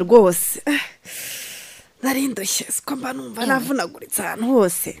kumbyutsa rwose. Narindushye siko mba numva navunaguritse ahantu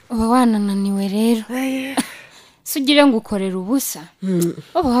hose. Uba wanananiwe rero. Sugire ngo ukorera ubusa.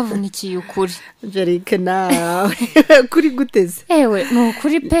 Uba wavunikiye ukuri. Jerike nawe kuri guteze. Ewe ni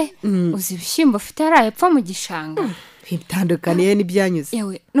ukuri pe. Uzi ibishyimbo ufite hariya hepfo mu gishanga. Bitandukaniye n'ibyanyuze.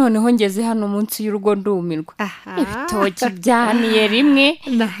 Yewe noneho ngeze hano munsi y'urugo ndumirwa. Ibitoki byaniye rimwe.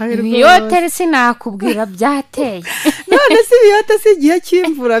 Ibiyote sinakubwira byateye. None si ibiyote si igihe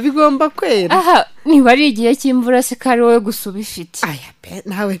cy'imvura bigomba kwera. Niba ari igihe cy'imvura se kari wowe gusa ubifite. Aya pe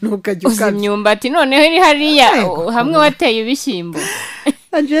nawe ntukajya ukabya. Uzi imyumbati noneho iri hariya hamwe wateye ibishyimbo.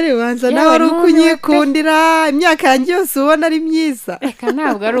 Angeli banza nawe ari ukunyikundira imyaka yanjye yose ubona ari myiza. Reka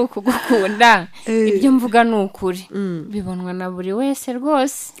ntabwo ari ukugukunda. Ibyo mvuga ni ukuri. Bibonwa na buri wese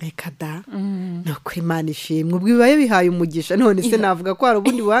rwose. Reka da. No kuri Imana ishimwe. Ubwo bibaye bihaye umugisha none se navuga ko hari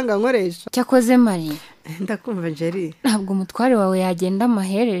ubundi buhanga nkoresha. Cyakoze Mari. Ndakumva Angeli. Ntabwo umutware wawe yagenda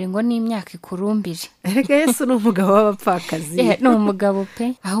amaherere ngo n'imyaka ikurumbire. Erega Yesu ni umugabo w'abapfakazi. Ni umugabo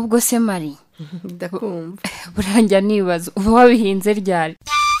pe. Ahubwo se Mari. Ndakumva. Buranjya nibaza uba wabihinze ryari?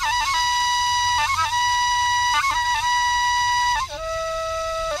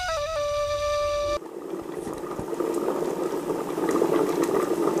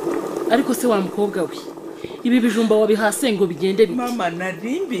 Ariko se wa mukobwa we ibi bijumba wabihase ngo bigende bite? Mama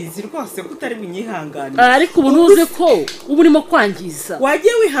narimbizi rwose kutari bunyihangane. Ariko ubu nuze ko ubu urimo kwangiza.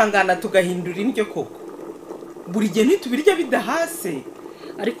 Wagiye wihangana tugahindura indyo koko. Buri gihe ntitubirya bidahase.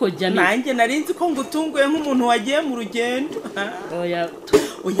 Ariko Jami nanjye narinzi ko ngutunguye nk'umuntu wagiye mu rugendo. Oya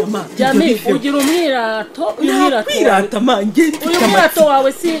ma Jami ugira umwirato kwirata manje. Umwirato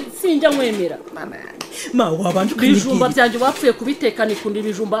wawe sinjya nkwemera. Ma wabanje bijumba byanjye bapfuye kubiteka nikunda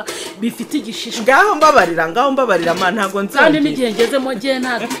ibijumba bifite igishishwa. Ngaho mbabarira ma ntago nzongera. Kandi n'igihe ngezemo ngiye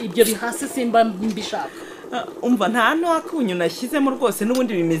nta ibyo bihase simba mbishaka. Umva nta akunyu nashyizemo rwose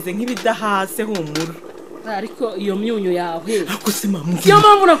n'ubundi bimeze nk'ibidahase humura. Ariko iyo myunyu yawe ako se mama iyo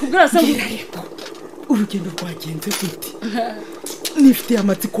mpamvu nakubwira se urugendo rwagenze gute? Nifite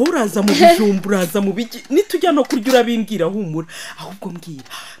amatsiko uraza mu bijumba uraza mu biki nitujya no kurya urabimbwira humura ahubwo mbwira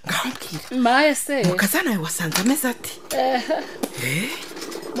ngaho mbwira maye se mukazana yawe wasanze ameze ati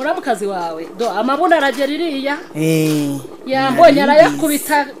muramukazi wawe do amabuna aragera iriya yambonye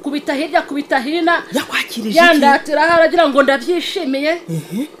arayakubita hirya kubita hina yakwakirije yandatira haragira ngo ndabyishimiye.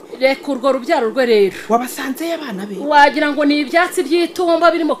 Reka urwo rubyaro rwe rero wabasanze y'abana be wagira ngo ni ibyatsi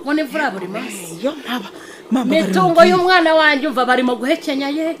by'itumba birimo kubona imvura buri munsi. Yo ntaba mama mitungo y'umwana wanjye umva barimo guhekenya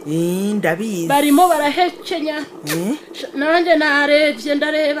ye ndabizi barimo barahekenya nanjye narebye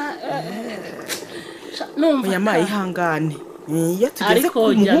ndareba numva yamaye ihangane iyo tugeze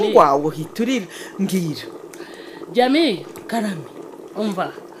ku muhungu wawe hiturira mbwira Jami karame umva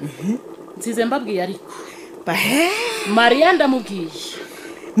nzize mbabwiye ariko Maria ndamubwiye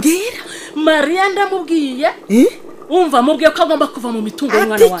mbwira Maria ndamubwiye umva mubwiye ko agomba kuva mu mitungo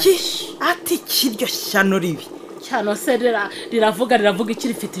y'umwana wanjye. Ati kiryo shyano ribi cyano se riravuga iki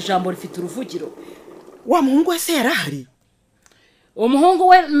rifite ijambo rifite uruvugiro. Wa muhungu wese yarahari? Umuhungu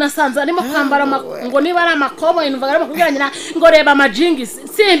we nasanze arimo kwambara ngo niba ari amakobo numva arimo kubwiranyira ngo reba amajingi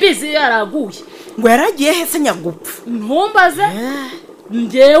simbizi yaraguye ngo yaragiye hese nyagupfa. Ntumbaze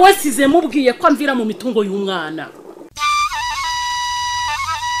njyewe size mubwiye ko amvira mu mitungo y'umwana.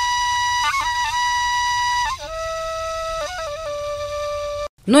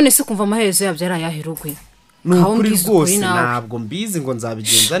 None se kumva amaherezo yabyo ari ayahirugwe? Nukuri rwose ntabwo mbizi ngo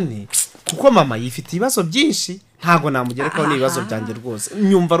nzabigenza nte kuko mama yifite ibibazo byinshi ntago namugerekaho n'ibibazo byanjye rwose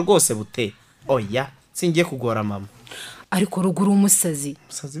nyumva rwose bute. Oya singiye kugora mama. Ariko ruguru umusazi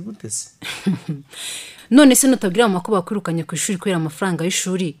gute se? None se nutabwira mama ko bakwirukanye ku ishuri kubera amafaranga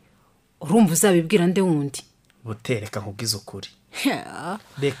y'ishuri urumva uzabibwira nde wundi? Butereka nkubwiza ukuri.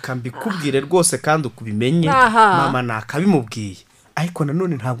 Reka mbikubwire rwose kandi ukubimenye mama nakabimubwiye ariko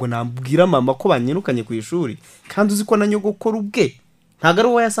nanone ntabwo nabwira mama ko banyirukanye ku ishuri kandi uzi ko na nyogokora ubwe ntabwo ari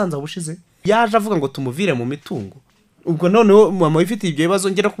wowe yasanze abushize yaje avuga ngo tumuvire mu mitungo ubwo noneho mama wifitiye ibyo bibazo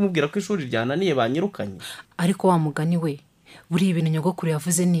ngera kumubwira ko ishuri ryananiye banyirukanye. ariko wa mugani we buri ibintu nyogokuru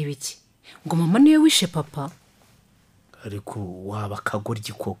yavuze ni ibiki ngo mama niwe wishe papa? ariko waba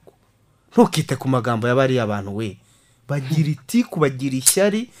akagoryi koko ntukite ku magambo y'abari abantu we bagira iti kubagira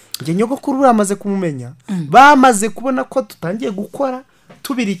ishyari njye nyogokuru uramaze kumumenya bamaze kubona ko tutangiye gukora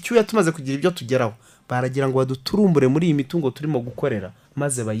tubira icyuya tumaze kugira ibyo tugeraho baragira ngo baduturumbure muri iyi mitungo turimo gukorera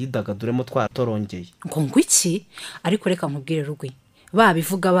maze bayidagaduremo twatorongeye. ngo iki? ariko reka nkubwire rugwe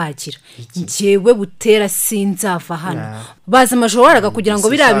babivuga bagira njyewe butera sinzava hano baza amajoro kugira ngo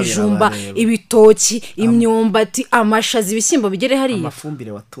birabijumba ibitoki imyumbati amashazi ibishyimbo bigere hariya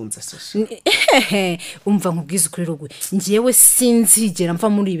amafumbire watunze se. umva nkubwize ukuri rugwe njyewe sinzigera mva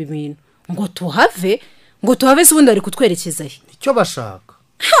muri ibi bintu ngo tuhave se ubundi bari kutwerekeza he? icyo bashaka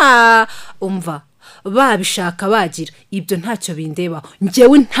umva babishaka bagira ibyo ntacyo bindebaho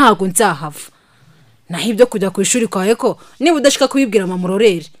njyewe ntago nzahava naho ibyo kujya ku ishuri kwawe ko niba udashaka kubibwira mama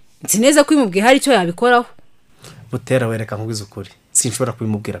Murorere nzi neza ko imubwiye hari icyo yabikoraho. butera wereka nkubwize ukuri sinshobora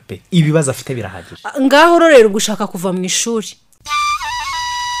kubimubwira pe ibibazo afite birahagije. ngaho Rorere gushaka kuva mu ishuri.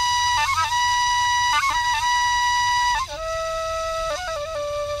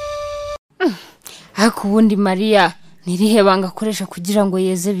 ariko ubundi Mariya nirihe banga akoresha kugira ngo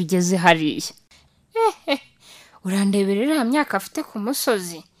yeze bigeze hariya? urandeberera myaka afite ku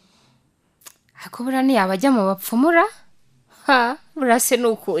musozi ariko burani yabajya mu bapfumura burase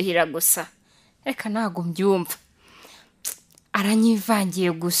nukuhira gusa reka ntago mbyumva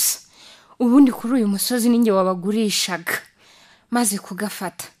aranyivangiye gusa ubundi kuri uyu musozi ninjye wabagurishaga maze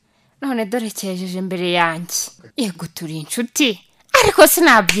kugafata none dore cyejeje imbere yanjye yego turi inshuti ariko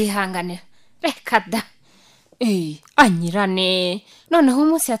sinabyihanganira reka da anyirane noneho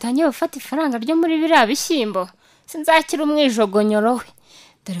umunsi yatangiye gufata ifaranga ryo muri biriya bishyimbo sinzakira umwijogonyoro we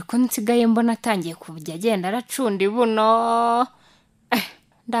dore ko nsigaye mbona atangiye kujya agenda aracunda ibuno.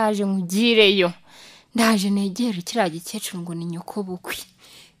 ndaje nkugireyo ndaje negera kiriya gikecuru ngo ni nyoko bukwe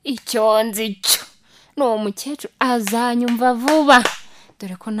icyo nzi cyo n'uwo mukecuru azanyumva vuba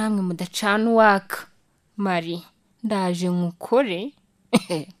dore ko namwe mudacana uwaka. Mari ndaje nkukore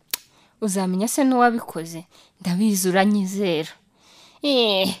uzamenya se n'uwabikoze ndabizi uranyizera.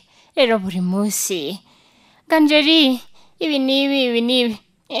 rero buri munsi ganjeri ibi nibi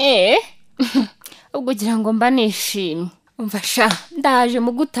ubwo ugira ngo mba nishimye umfasha ndaje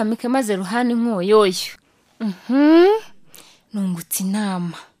mugutamike maze ruhani nkoyoyo. nungutse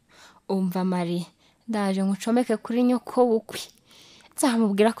inama umva Mari ndaje nkucomeke kuri nyoko bukwe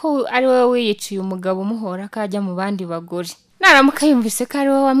nzamubwira ko ari wowe wiyiciye umugabo umuhora akajya mu bandi bagore naramuka yumvise ko ari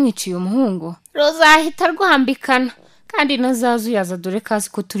wowe wamwiciye umuhungu rozahita rwambikana kandi nazazuyaza dore kazi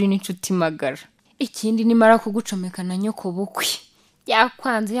ko turi n'inshuti magara. ikindi nimara kugucomeka na nyoko bukwe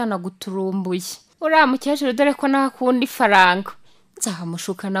yakwanze yanaguturumbuye uriya mukecuru dore ko nakundi faranga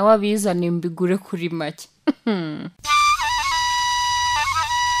nzahamushuka nawe abizane mbigure kuri make.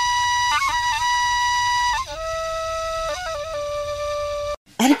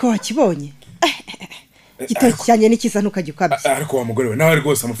 ariko wakibonye igitoki cyanye n'ikiza ntukajya ukabye. ariko wa mugore we nawe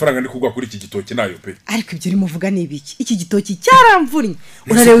rwose amafaranga ndi kugwa kuri iki gitoki nayo pe. ariko ibyo urimo uvuga ni ibiki? iki gitoki cyaramvunye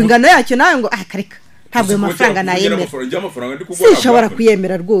urareba ingano yacyo nawe ngo kareka ntabwo ayo mafaranga nayemera sinshobora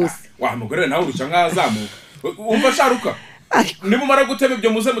kuyemera rwose. wa mugore nawe urushya nk'azamuka umva sharuka nimumara gutema ibyo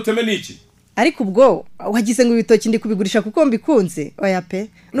muze muteme n'iki? ariko ubwo wagize ngo ibitoki ndi kubigurisha kuko mbikunze oya pe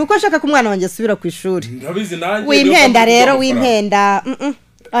nuko ashaka ko umwana wanjye asubira ku ishuri. ndabizi nanjye wimpenda rero wimpenda.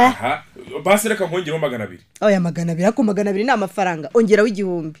 aha basi reka nkongeraho 200. oya 200 ako 200 ni amafaranga ongeraho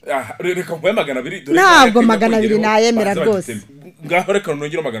 1000. reka nkwe 200 ntabwo 200 nayemera rwose. ngaho reka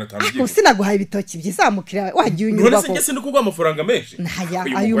nongeraho 500. ako sinaguhaye ibitoki byizamukira wagiye unyurwa ko. none se ngese ndikugwa amafaranga menshi. naya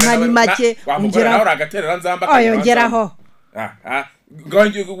ayo mani make ongeraho agatereranzamba. ongeraho. ngaho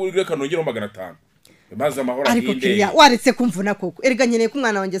reka nongeraho 500. maze amahoro ahinde. ariko kiriya waretse kumvuna koko erega nkeneye ko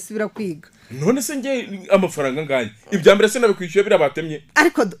umwana wanjye asubira kwiga. none se nge amafaranga nganye ibya mbere se nabikwishyuye birabatemye.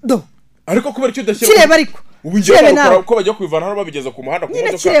 ariko ariko kubera icyo udashyira kireba ariko ubu ngiye gukora uko bajya kwivana hano babigeza ku muhanda ku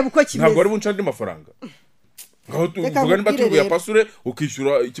modoka ntabwo ari bunca ndi mafaranga. ngaho tuvuga nimba tubuya pasure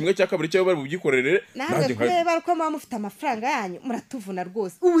ukishyura kimwe cya kabiri cyawe bari bubyikorere nanjye kureba ko mama mufite amafaranga yanyu muratuvuna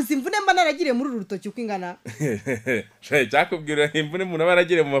rwose. ubuzi imvune mba naragiriye muri uru rutoki uko ingana. cyakubwira imvune umuntu aba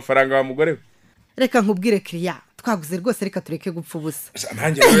yaragiriye mu mafaranga wa mugore we. reka nkubwire kiriya twaguze rwose reka tureke gupfa ubusa.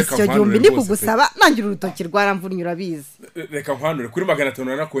 nanjye reka icyo gihumbi ndi kugusaba nanjye urutoki rwaramvunye urabizi. reka nkwanure kuri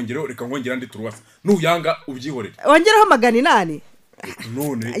 500 nakongeraho reka nkongera ndi turuwasa nuyanga ubyihorere. wongeraho 800.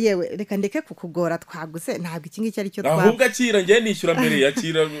 none yewe reka ndeke kukugora twaguze ntabwo iki ngiki ari cyo twaba ahubwo akira njye nishyura mbere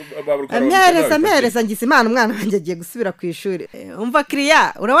yakira ampereza ngize imana umwana wanjye agiye gusubira ku ishuri umva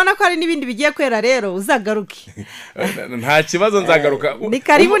kiriya urabona ko hari n'ibindi bigiye kwera rero uzagaruke nta kibazo nzagaruka ni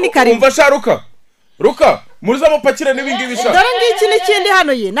karibu umva sharuka ruka muza mupakire n'ibindi bishaka dore ngiki n'ikindi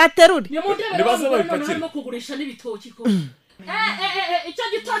hano ye naterure nibaze babipakire no kugurisha n'ibitoki ko icyo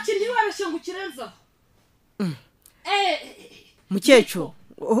gitoki ntiwabeshye ngo ukirenza mukecuru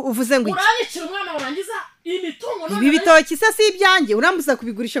uvuze ngo iki uranyicira umwana warangiza imitungo ibi bitoki se si ibyanjye urambuza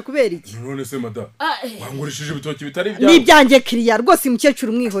kubigurisha kubera iki none se mada wangurishije ibitoki bitari ibyawe ni ibyanjye kiriya rwose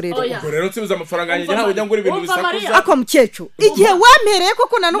mukecuru mwihorere ubwo rero nsibuza amafaranga yanjye ntabwo ujya ngura ibintu bisakuza ako mukecuru igihe wampereye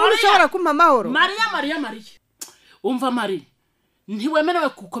koko na n'ubu ushobora kumpa amahoro mariya umva Mariya ntiwemerewe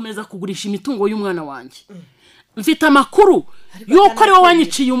gukomeza kugurisha imitungo y'umwana wanjye mfite amakuru yuko ari wowe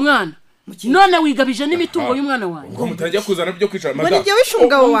wanyiciye umwana none wigabije n'imitungo y'umwana wanjye ngo mutajya kuzana byo kwicara mada ngo wishe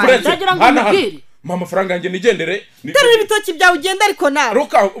umugabo wanjye ndagira ngo mubwire mpa amafaranga yanjye nigendere dore ibitoki byawe ugenda ariko nawe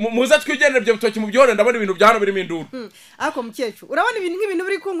ruka muza twigendere ibyo bitoki mu byore ndabona ibintu bya hano birimo induru ako mukecuru urabona ibintu nk'ibintu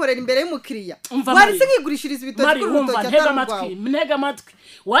biri kunkorera imbere y'umukiriya wari se nkigurishiriza ibitoki kuri urutoki ntega amatwi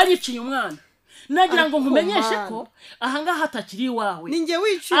wanyiciye umwana nagira ngo nkumenyeshe ko ahangaha hatakiri iwawe ni njye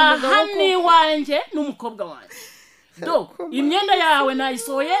wiciye umugabo aha ni iwanjye n'umukobwa wanjye do imyenda yawe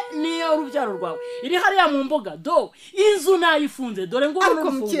nayisohoye niyo urubyaro rwawe iri hariya mu mboga do inzu nayifunze dore ngo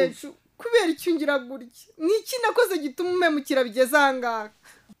ariko mukecuru kubera icyo ngira gutya n'iki nakoze gituma umemukira bigeze ahangaha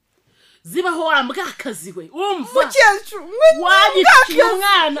zibaho wambwakazi we umva mukecuru wagiciye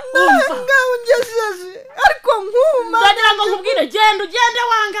umwana umva ngaho ngejeje ariko nkuma ndagira ngo nkubwire genda ugende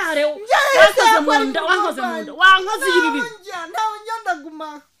wangare wankoze mu nda wankoze ibi bibi ntawe ndaguma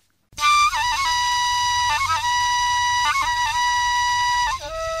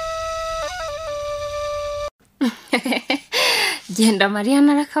genda Mariya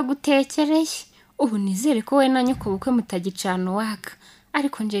narakagutekereye ubu nizere ko we na nyoko bukwe mutagicana uwaka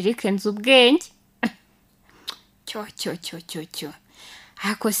ariko Angelique nzi ubwenge cyo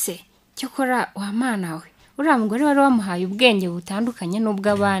hako se cyokora wa mana we uriya mugore wari wamuhaye ubwenge butandukanye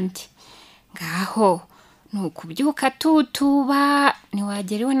n'ubw'abandi ngaho nukubyuka tutuba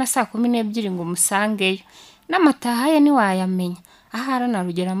ntiwagerewe na 12:00 ngo umusangeyo n'amataha ye ntiwayamenya ahara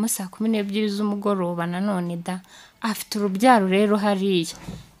narugeramo 12:00 z'umugoroba nanone da afite urubyaro rero hariya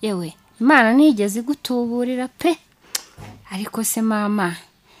yewe imana nigeze gutuburira pe ariko se mama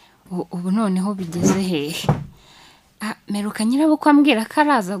ubu noneho bigeze hehe meruka nyirabukwe ambwira ko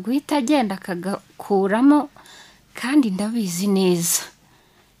araza guhita agenda akagakuramo kandi ndabizi neza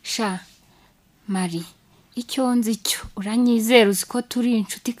sha Mari icyo nzi cyo uranyizera uzi ko turi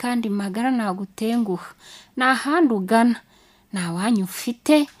inshuti kandi magara nagutenguha nta handi ugana nta wanyu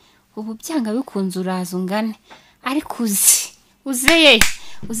ufite ubu byanga bikunze uraza ungane ariko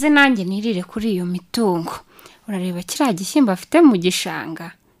uze nanjye nirire kuri iyo mitungo urareba kiriya gishyimbo afite mu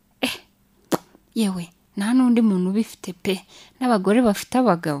gishanga yewe nta n'undi muntu ubifite pe n'abagore bafite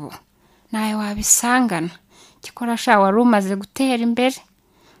abagabo nawe wabisangana cyakora sha wari umaze gutera imbere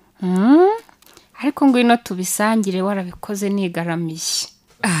ariko ngwino tubisangire warabikoze nigaramiye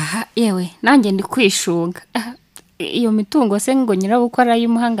aha yewe nanjye ndi kwishunga iyo mitungo se ngo nyirabukwe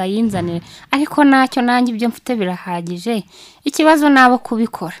arayimuhanga yinzanire ariko nacyo nanjye ibyo mfite birahagije ikibazo nabo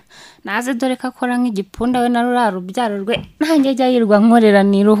kubikora naze dore ko akora nk'igipunda we na rura rubyaro rwe nanjye ajya yirwa nkorera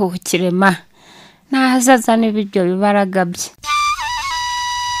niruhukire ma nazazane ibyo bibaraga bye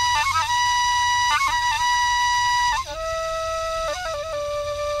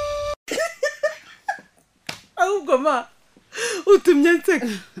ahubwo ma utumye nseka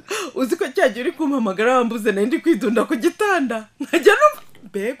uzi ko cyagiye uri kumpamagara wambuze nari ndi kwidunda ku gitanda nkajya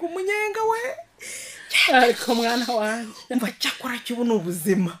mbega umunyenga we ariko mwana wanjye umva cyakora cy'ubu ni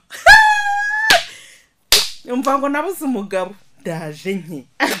ubuzima umva ngo nabuze umugabo ndaje nke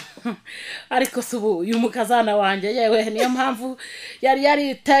ariko se ubu uyu mukazana wanjye yewe niyo mpamvu yari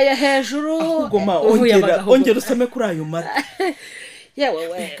yariteye hejuru ongera usome kuri ayo mata yewe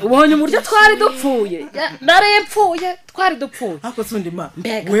we ubonye umuryo twari dupfuye narepfuye twari dupfuye ako sundi ma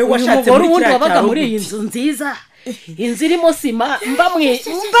wewe washatse muri kiriya wabaga muri iyi nzu nziza inzu irimo sima mba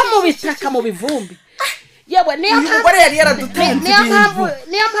mu bitaka mu bivumbi yewe niyo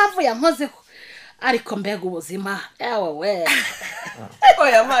mpamvu yankozeho ariko mbega ubuzima yewe we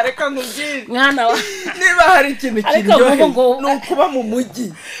oya mareka nkubwire mwana wa niba hari ikintu kiryohe ni ukuba mu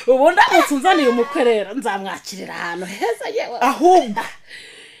mujyi ubu ndamutse unzaniye umukwe rero nzamwakirira ahantu heza yewe ahubwo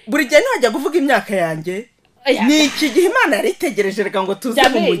buri gihe ntajya kuvuga imyaka yanjye ni iki gihe imana yari itegereje reka ngo tuze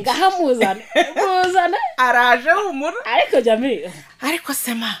mu mujyi muzane araje humura ariko Jamil ariko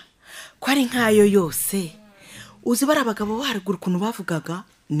sema ko ari nkayo yose uzi bari abagabo baragura ukuntu bavugaga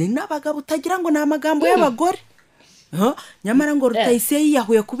ni n'abagabo utagira ngo ni amagambo y'abagore nyamara ngo Rutayisire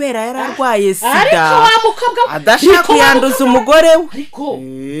yiyahuye kubera yari arwaye sida adashaka kuyanduza umugore we ariko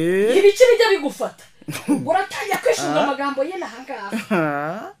ibiki bijya bigufata uratangiye kwishunga amagambo ye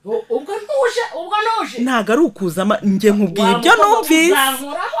nahangaha ubwo nuje ntago ari ukuza nge nkubwiye ibyo numvise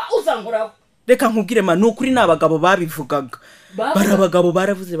uzankoraho reka nkubwire ma nukuri n'abagabo babivugaga bari abagabo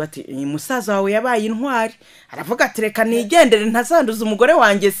baravuze bati musaza wawe yabaye intwari aravuga ati reka nigendere ntazanduza umugore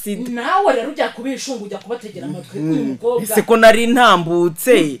wanjye sida nawe rero ujya kubishunga ujya kubategera amatwi uyu mukobwa ese ko nari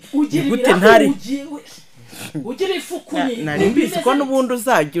ntambutse gute ntari ugira ifukunye nari mbizi ko n'ubundi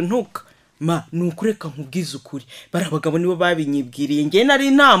uzajya untuka ma nukureka nkubwize ukuri bari abagabo nibo babinyibwiriye nge nari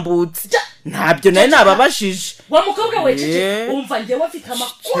ntambutse ntabyo nari nababashije wa mukobwa we umva ngewe mfite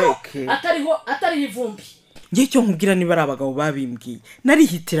amakuru atariho ivumbi nge cyo nkubwira niba ari abagabo babimbwiye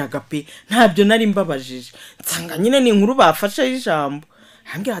narihitiraga pe ntabyo nari mbabajije nsanga nyine ni inkuru bafashe ijambo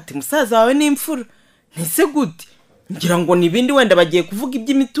hambwira ati musaza wawe ni imfura ntise gute ngira ngo nibindi wenda bagiye kuvuga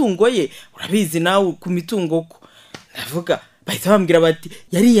iby'imitungo ye urabizi nawe ku mitungo ko ndavuga bahita bambwira bati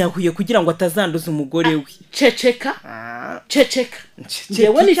yari yahuye kugira ngo atazanduza umugore we ceceka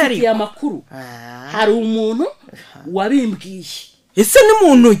ngewe nifitiye amakuru hari umuntu wabimbwiye ese ni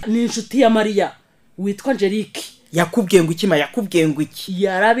muntu ni inshuti ya Mariya witwa Angelique yakubwiye ngo ikima yakubwiye ngo iki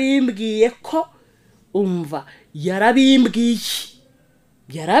yarabimbwiye ko umva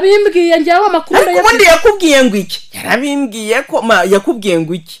yarabimbwiye njyaho amakuru ubundi yakubwiye ngo iki yarabimbwiye ko yakubwiye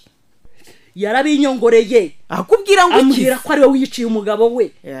ngo iki yarabinyongoreye akubwira ngo iki ambwira ko ari we wiciye umugabo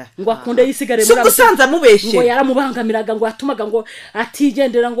we ngo akunde yisigare muri usanza mubeshye ngo yaramubangamiraga ngo yatumaga ngo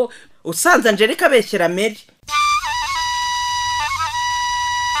atigendera ngo usanza Angelique abeshyera Mary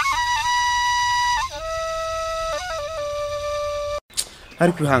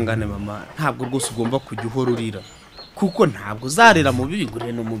ariko ihangane mama ntabwo rwose ugomba kujya uhora urira kuko ntabwo uzarira mu bibi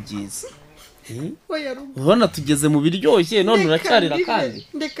gure no mu byiza urabona tugeze mu biryoshye none uracyarira kandi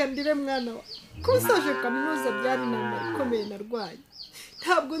ndeka ndire mwana wa ko usaje kaminuza byari intambara ikomeye narwaye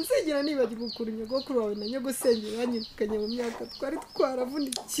ntabwo nzigera nibagirwa ukura nyogokuru wawe na nyogosenge banyirukanye mu myaka twari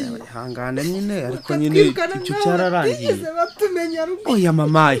twaravunikiye ihangane nyine ariko nyine icyo cyararangiye oya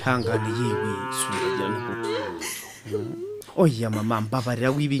mama ihangane yewe suragira oya mama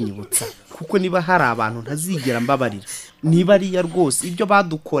mbabarira wibinyibutsa kuko niba hari abantu ntazigera mbabarira niba ariya rwose ibyo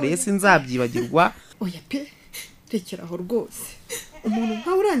badukoreye sinzabyibagirwa oya pe rekeraho rwose umuntu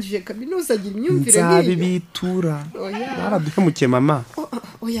nkawe urangije kaminuza agira imyumvire nk'iyo nzabibitura baraduhemukiye mama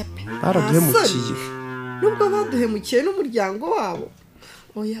oya pe baraduhemukiye nubwo baduhemukiye n'umuryango wabo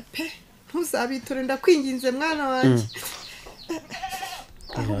oya pe ntuzabiture ndakwinginze mwana wanjye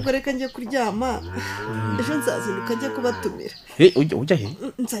ahubwo reka njye kuryama ejo nzazinduka njye kubatumira ujya he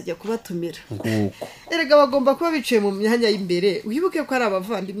nzajya kubatumira nguko erega bagomba kuba bicaye mu myanya y'imbere wibuke ko ari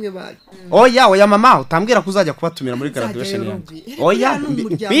abavandimwe bayo oya mama utambwira ko uzajya kubatumira muri graduation yanjye oya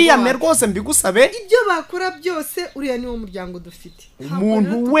biyame rwose mbigusabe ibyo bakora byose uriya niwo muryango dufite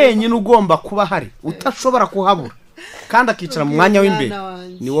umuntu wenyine ugomba kuba hari utashobora kuhabura kandi akicara mu mwanya w'imbere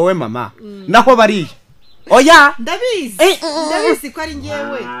ni wowe mama naho bariye oya ndabizi ko ari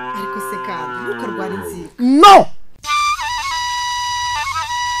ngewe ariko se kandi ntukarwara inzira no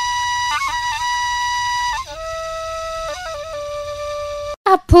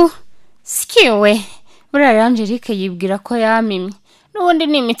apu sikiwe buriya Angelique yibwira ko yamimye n'ubundi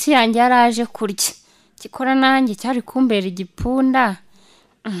ni imitsi yanjye yaraje kurya gikora nanjye cyari kumbera igipunda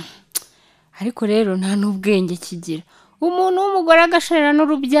ariko rero nta n'ubwenge kigira umuntu w'umugore agashorera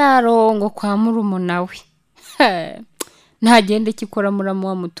n'urubyaro ngo kwa murumuna we ntagende kikora muramu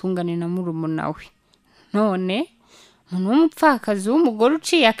wamutungane na murumuna we none umuntu w'umupfakazi w'umugore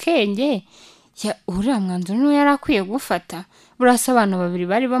uciye akenge uriya mwanzuro niwe yari akwiye gufata burasa abana babiri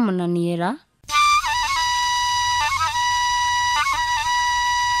bari bamunaniye ra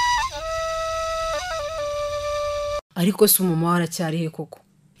ariko si umuma waracyarihe koko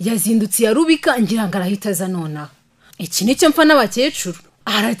yazindutse yarubika ngira ngo arahita aza nonaha iki nicyo mpfa n'abakecuru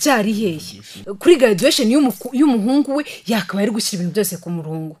aracyari hehe kuri graduation y'umuhungu we yakaba ari gushyira ibintu byose ku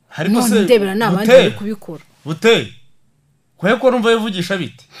murongo none ndebera n'abandi bari kubikora bute kwe ko numva yivugisha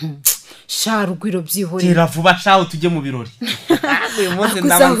bite sha rugwiro byihore tera vuba shaho tujye mu birori uyu munsi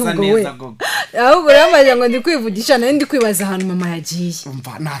ndabanza neza gogo ahubwo ramaje ngo ndi kwivugisha nari ndi kwibaza ahantu mama yagiye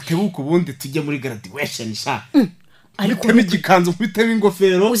umva natebuka ubundi tujye muri graduation sha ariko n'igikanzu mfitemo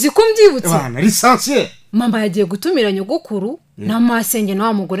ingofero uzi ko mbyibutse bana lisansiye mama yagiye gutumira nyogokuru n'amasenge na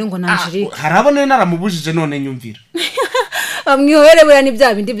wa mugore ngo Angelique harabone naramubujije none nyumvira amwihohere bura ni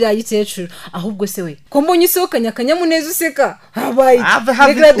bya bindi bya gikecuru ahubwo se we ko mbonye isohokanya akanyamuneza useka habaye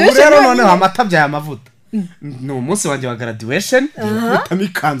rero noneho amata bya amavuta ni umunsi wanjye wa graduation nkutamo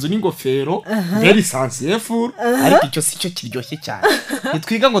ikanzu n'ingofero very sensible ariko icyo si cyo kiryoshye cyane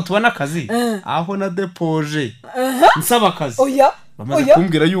nitwiga ngo tubone akazi aho na depoje nsaba akazi bamaze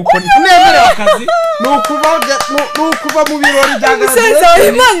kumbwira yuko nemerewe akazi nukuba mu birori bya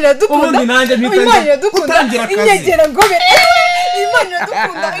graduation ubundi nanjye mpita gutangira akazi inyegera ngobe Imana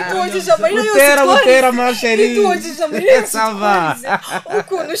iradukunda ituwogeje amarira yose butera masheri ituwogeje amarira yose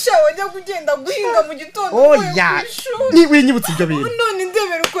ukuntu ushawe wajya kugenda guhinga mu gitondo oya ni winyibutse ibyo bintu none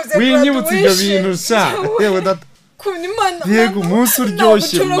ndebera ukoze winyibutse ibyo bintu sha yewe data kuntu Imana yego umunsi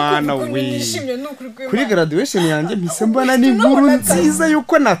uryoshye mana we kuri graduation yanjye mpise mbona ni inkuru nziza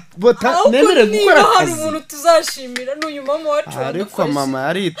yuko nemere gukora akazi hari umuntu tuzashimira n'uyu mama wacu ariko mama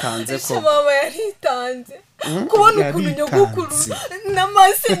yaritanze ko mama yaritanze kubona ukuntu nyogokuru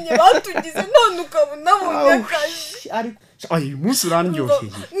n'amasenye batugize none ukabona mu akazi uyu munsi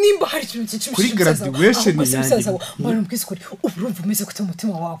urandyoheye nimba hari ikintu cyinshi kuri graduation yanjye barambwise ko urumva umeze gute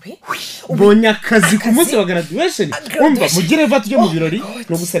umutima wawe ubonye akazi ku munsi wa graduation umva mugire va tujye mu birori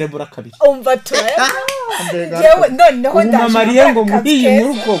no guserebura kabiri umva turaya yewe noneho ndaje mama Mariye ngo muhiye mu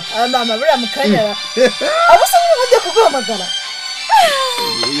rugo mama buriya mukanyara abuse n'ujya kuguhamagara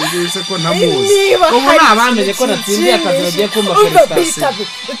yese ko namuzi ubu nabamenye ko natsindiye akazi bagiye kumva felicitation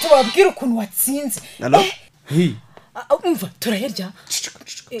tubabwira ukuntu watsinze umva turayarya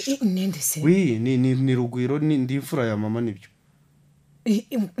ninde se wi ni rugwiro ndi imfura ya mama nibyo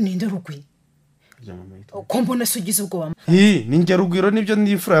ninde rugwiro ko mbona se ugize ubwoba ni njye rugwiro nibyo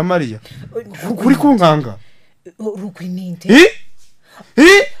ndi imfura ya Mariya kuri kunkanga rugwi ninde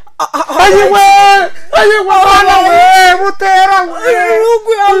ayiwe bana we butera we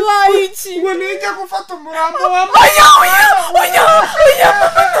rugwi abaye iki ngo nijya gufata umurambo wa Mariya oya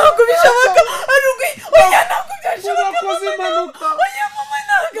mama ntabwo bishoboka rugwi oya ntabwo byashoboka koze impanuka oya mama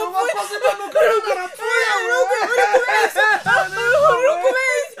ntabwo koze impanuka rugwi arapfuye rugwi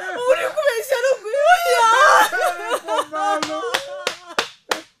uri kubeshya rugwi oya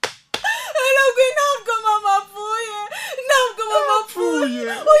rugwi ntabwo mama apfuye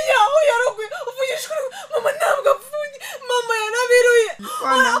oya rugwi uvugishwe mama ntabwo apfuye mama yarabiruye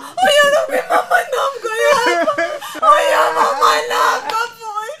oya rugwi mama ntabwo oya mama ntabwo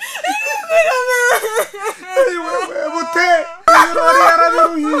apfuye bute ibirori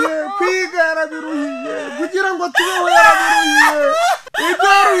yarabiruhiye kwiga yarabiruhiye kugira ngo tubeho yarabiruhiye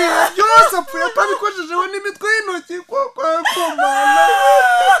ibyaruhiye byose apfuye atabikojejeho n'imitwe y'intoki koko mana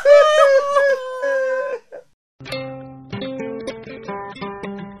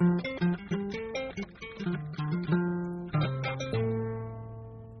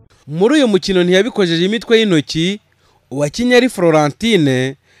muri uyu mukino ntiyabikojeje imitwe y'intoki uwakinnye ari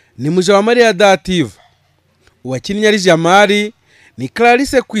Florentine ni Mujawamariya Dative, uwakinnye ari Jamari ni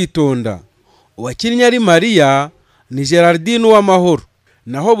Clarisse Kwitonda, uwakinnye ari Mariya ni Gerardine Uwamahoro,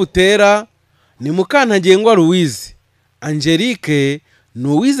 naho Butera ni Mukantagengwa Louise, Angelique ni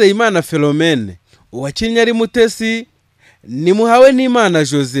Uwizeyimana Philomene, uwakinnye ari Mutesi ni Muhawenimana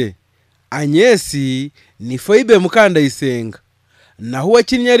Jose, Agnesi ni Foibe Mukandayisenga, naho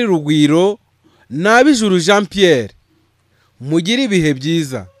uwakinnye ari Rugwiro ni Abijuru Jean Pierre. Mugire ibihe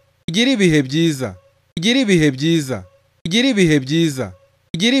byiza, mugire ibihe byiza, mugire ibihe byiza, mugire ibihe byiza,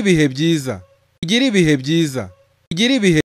 mugire ibihe byiza, mugire ibihe byiza, mugire ibihe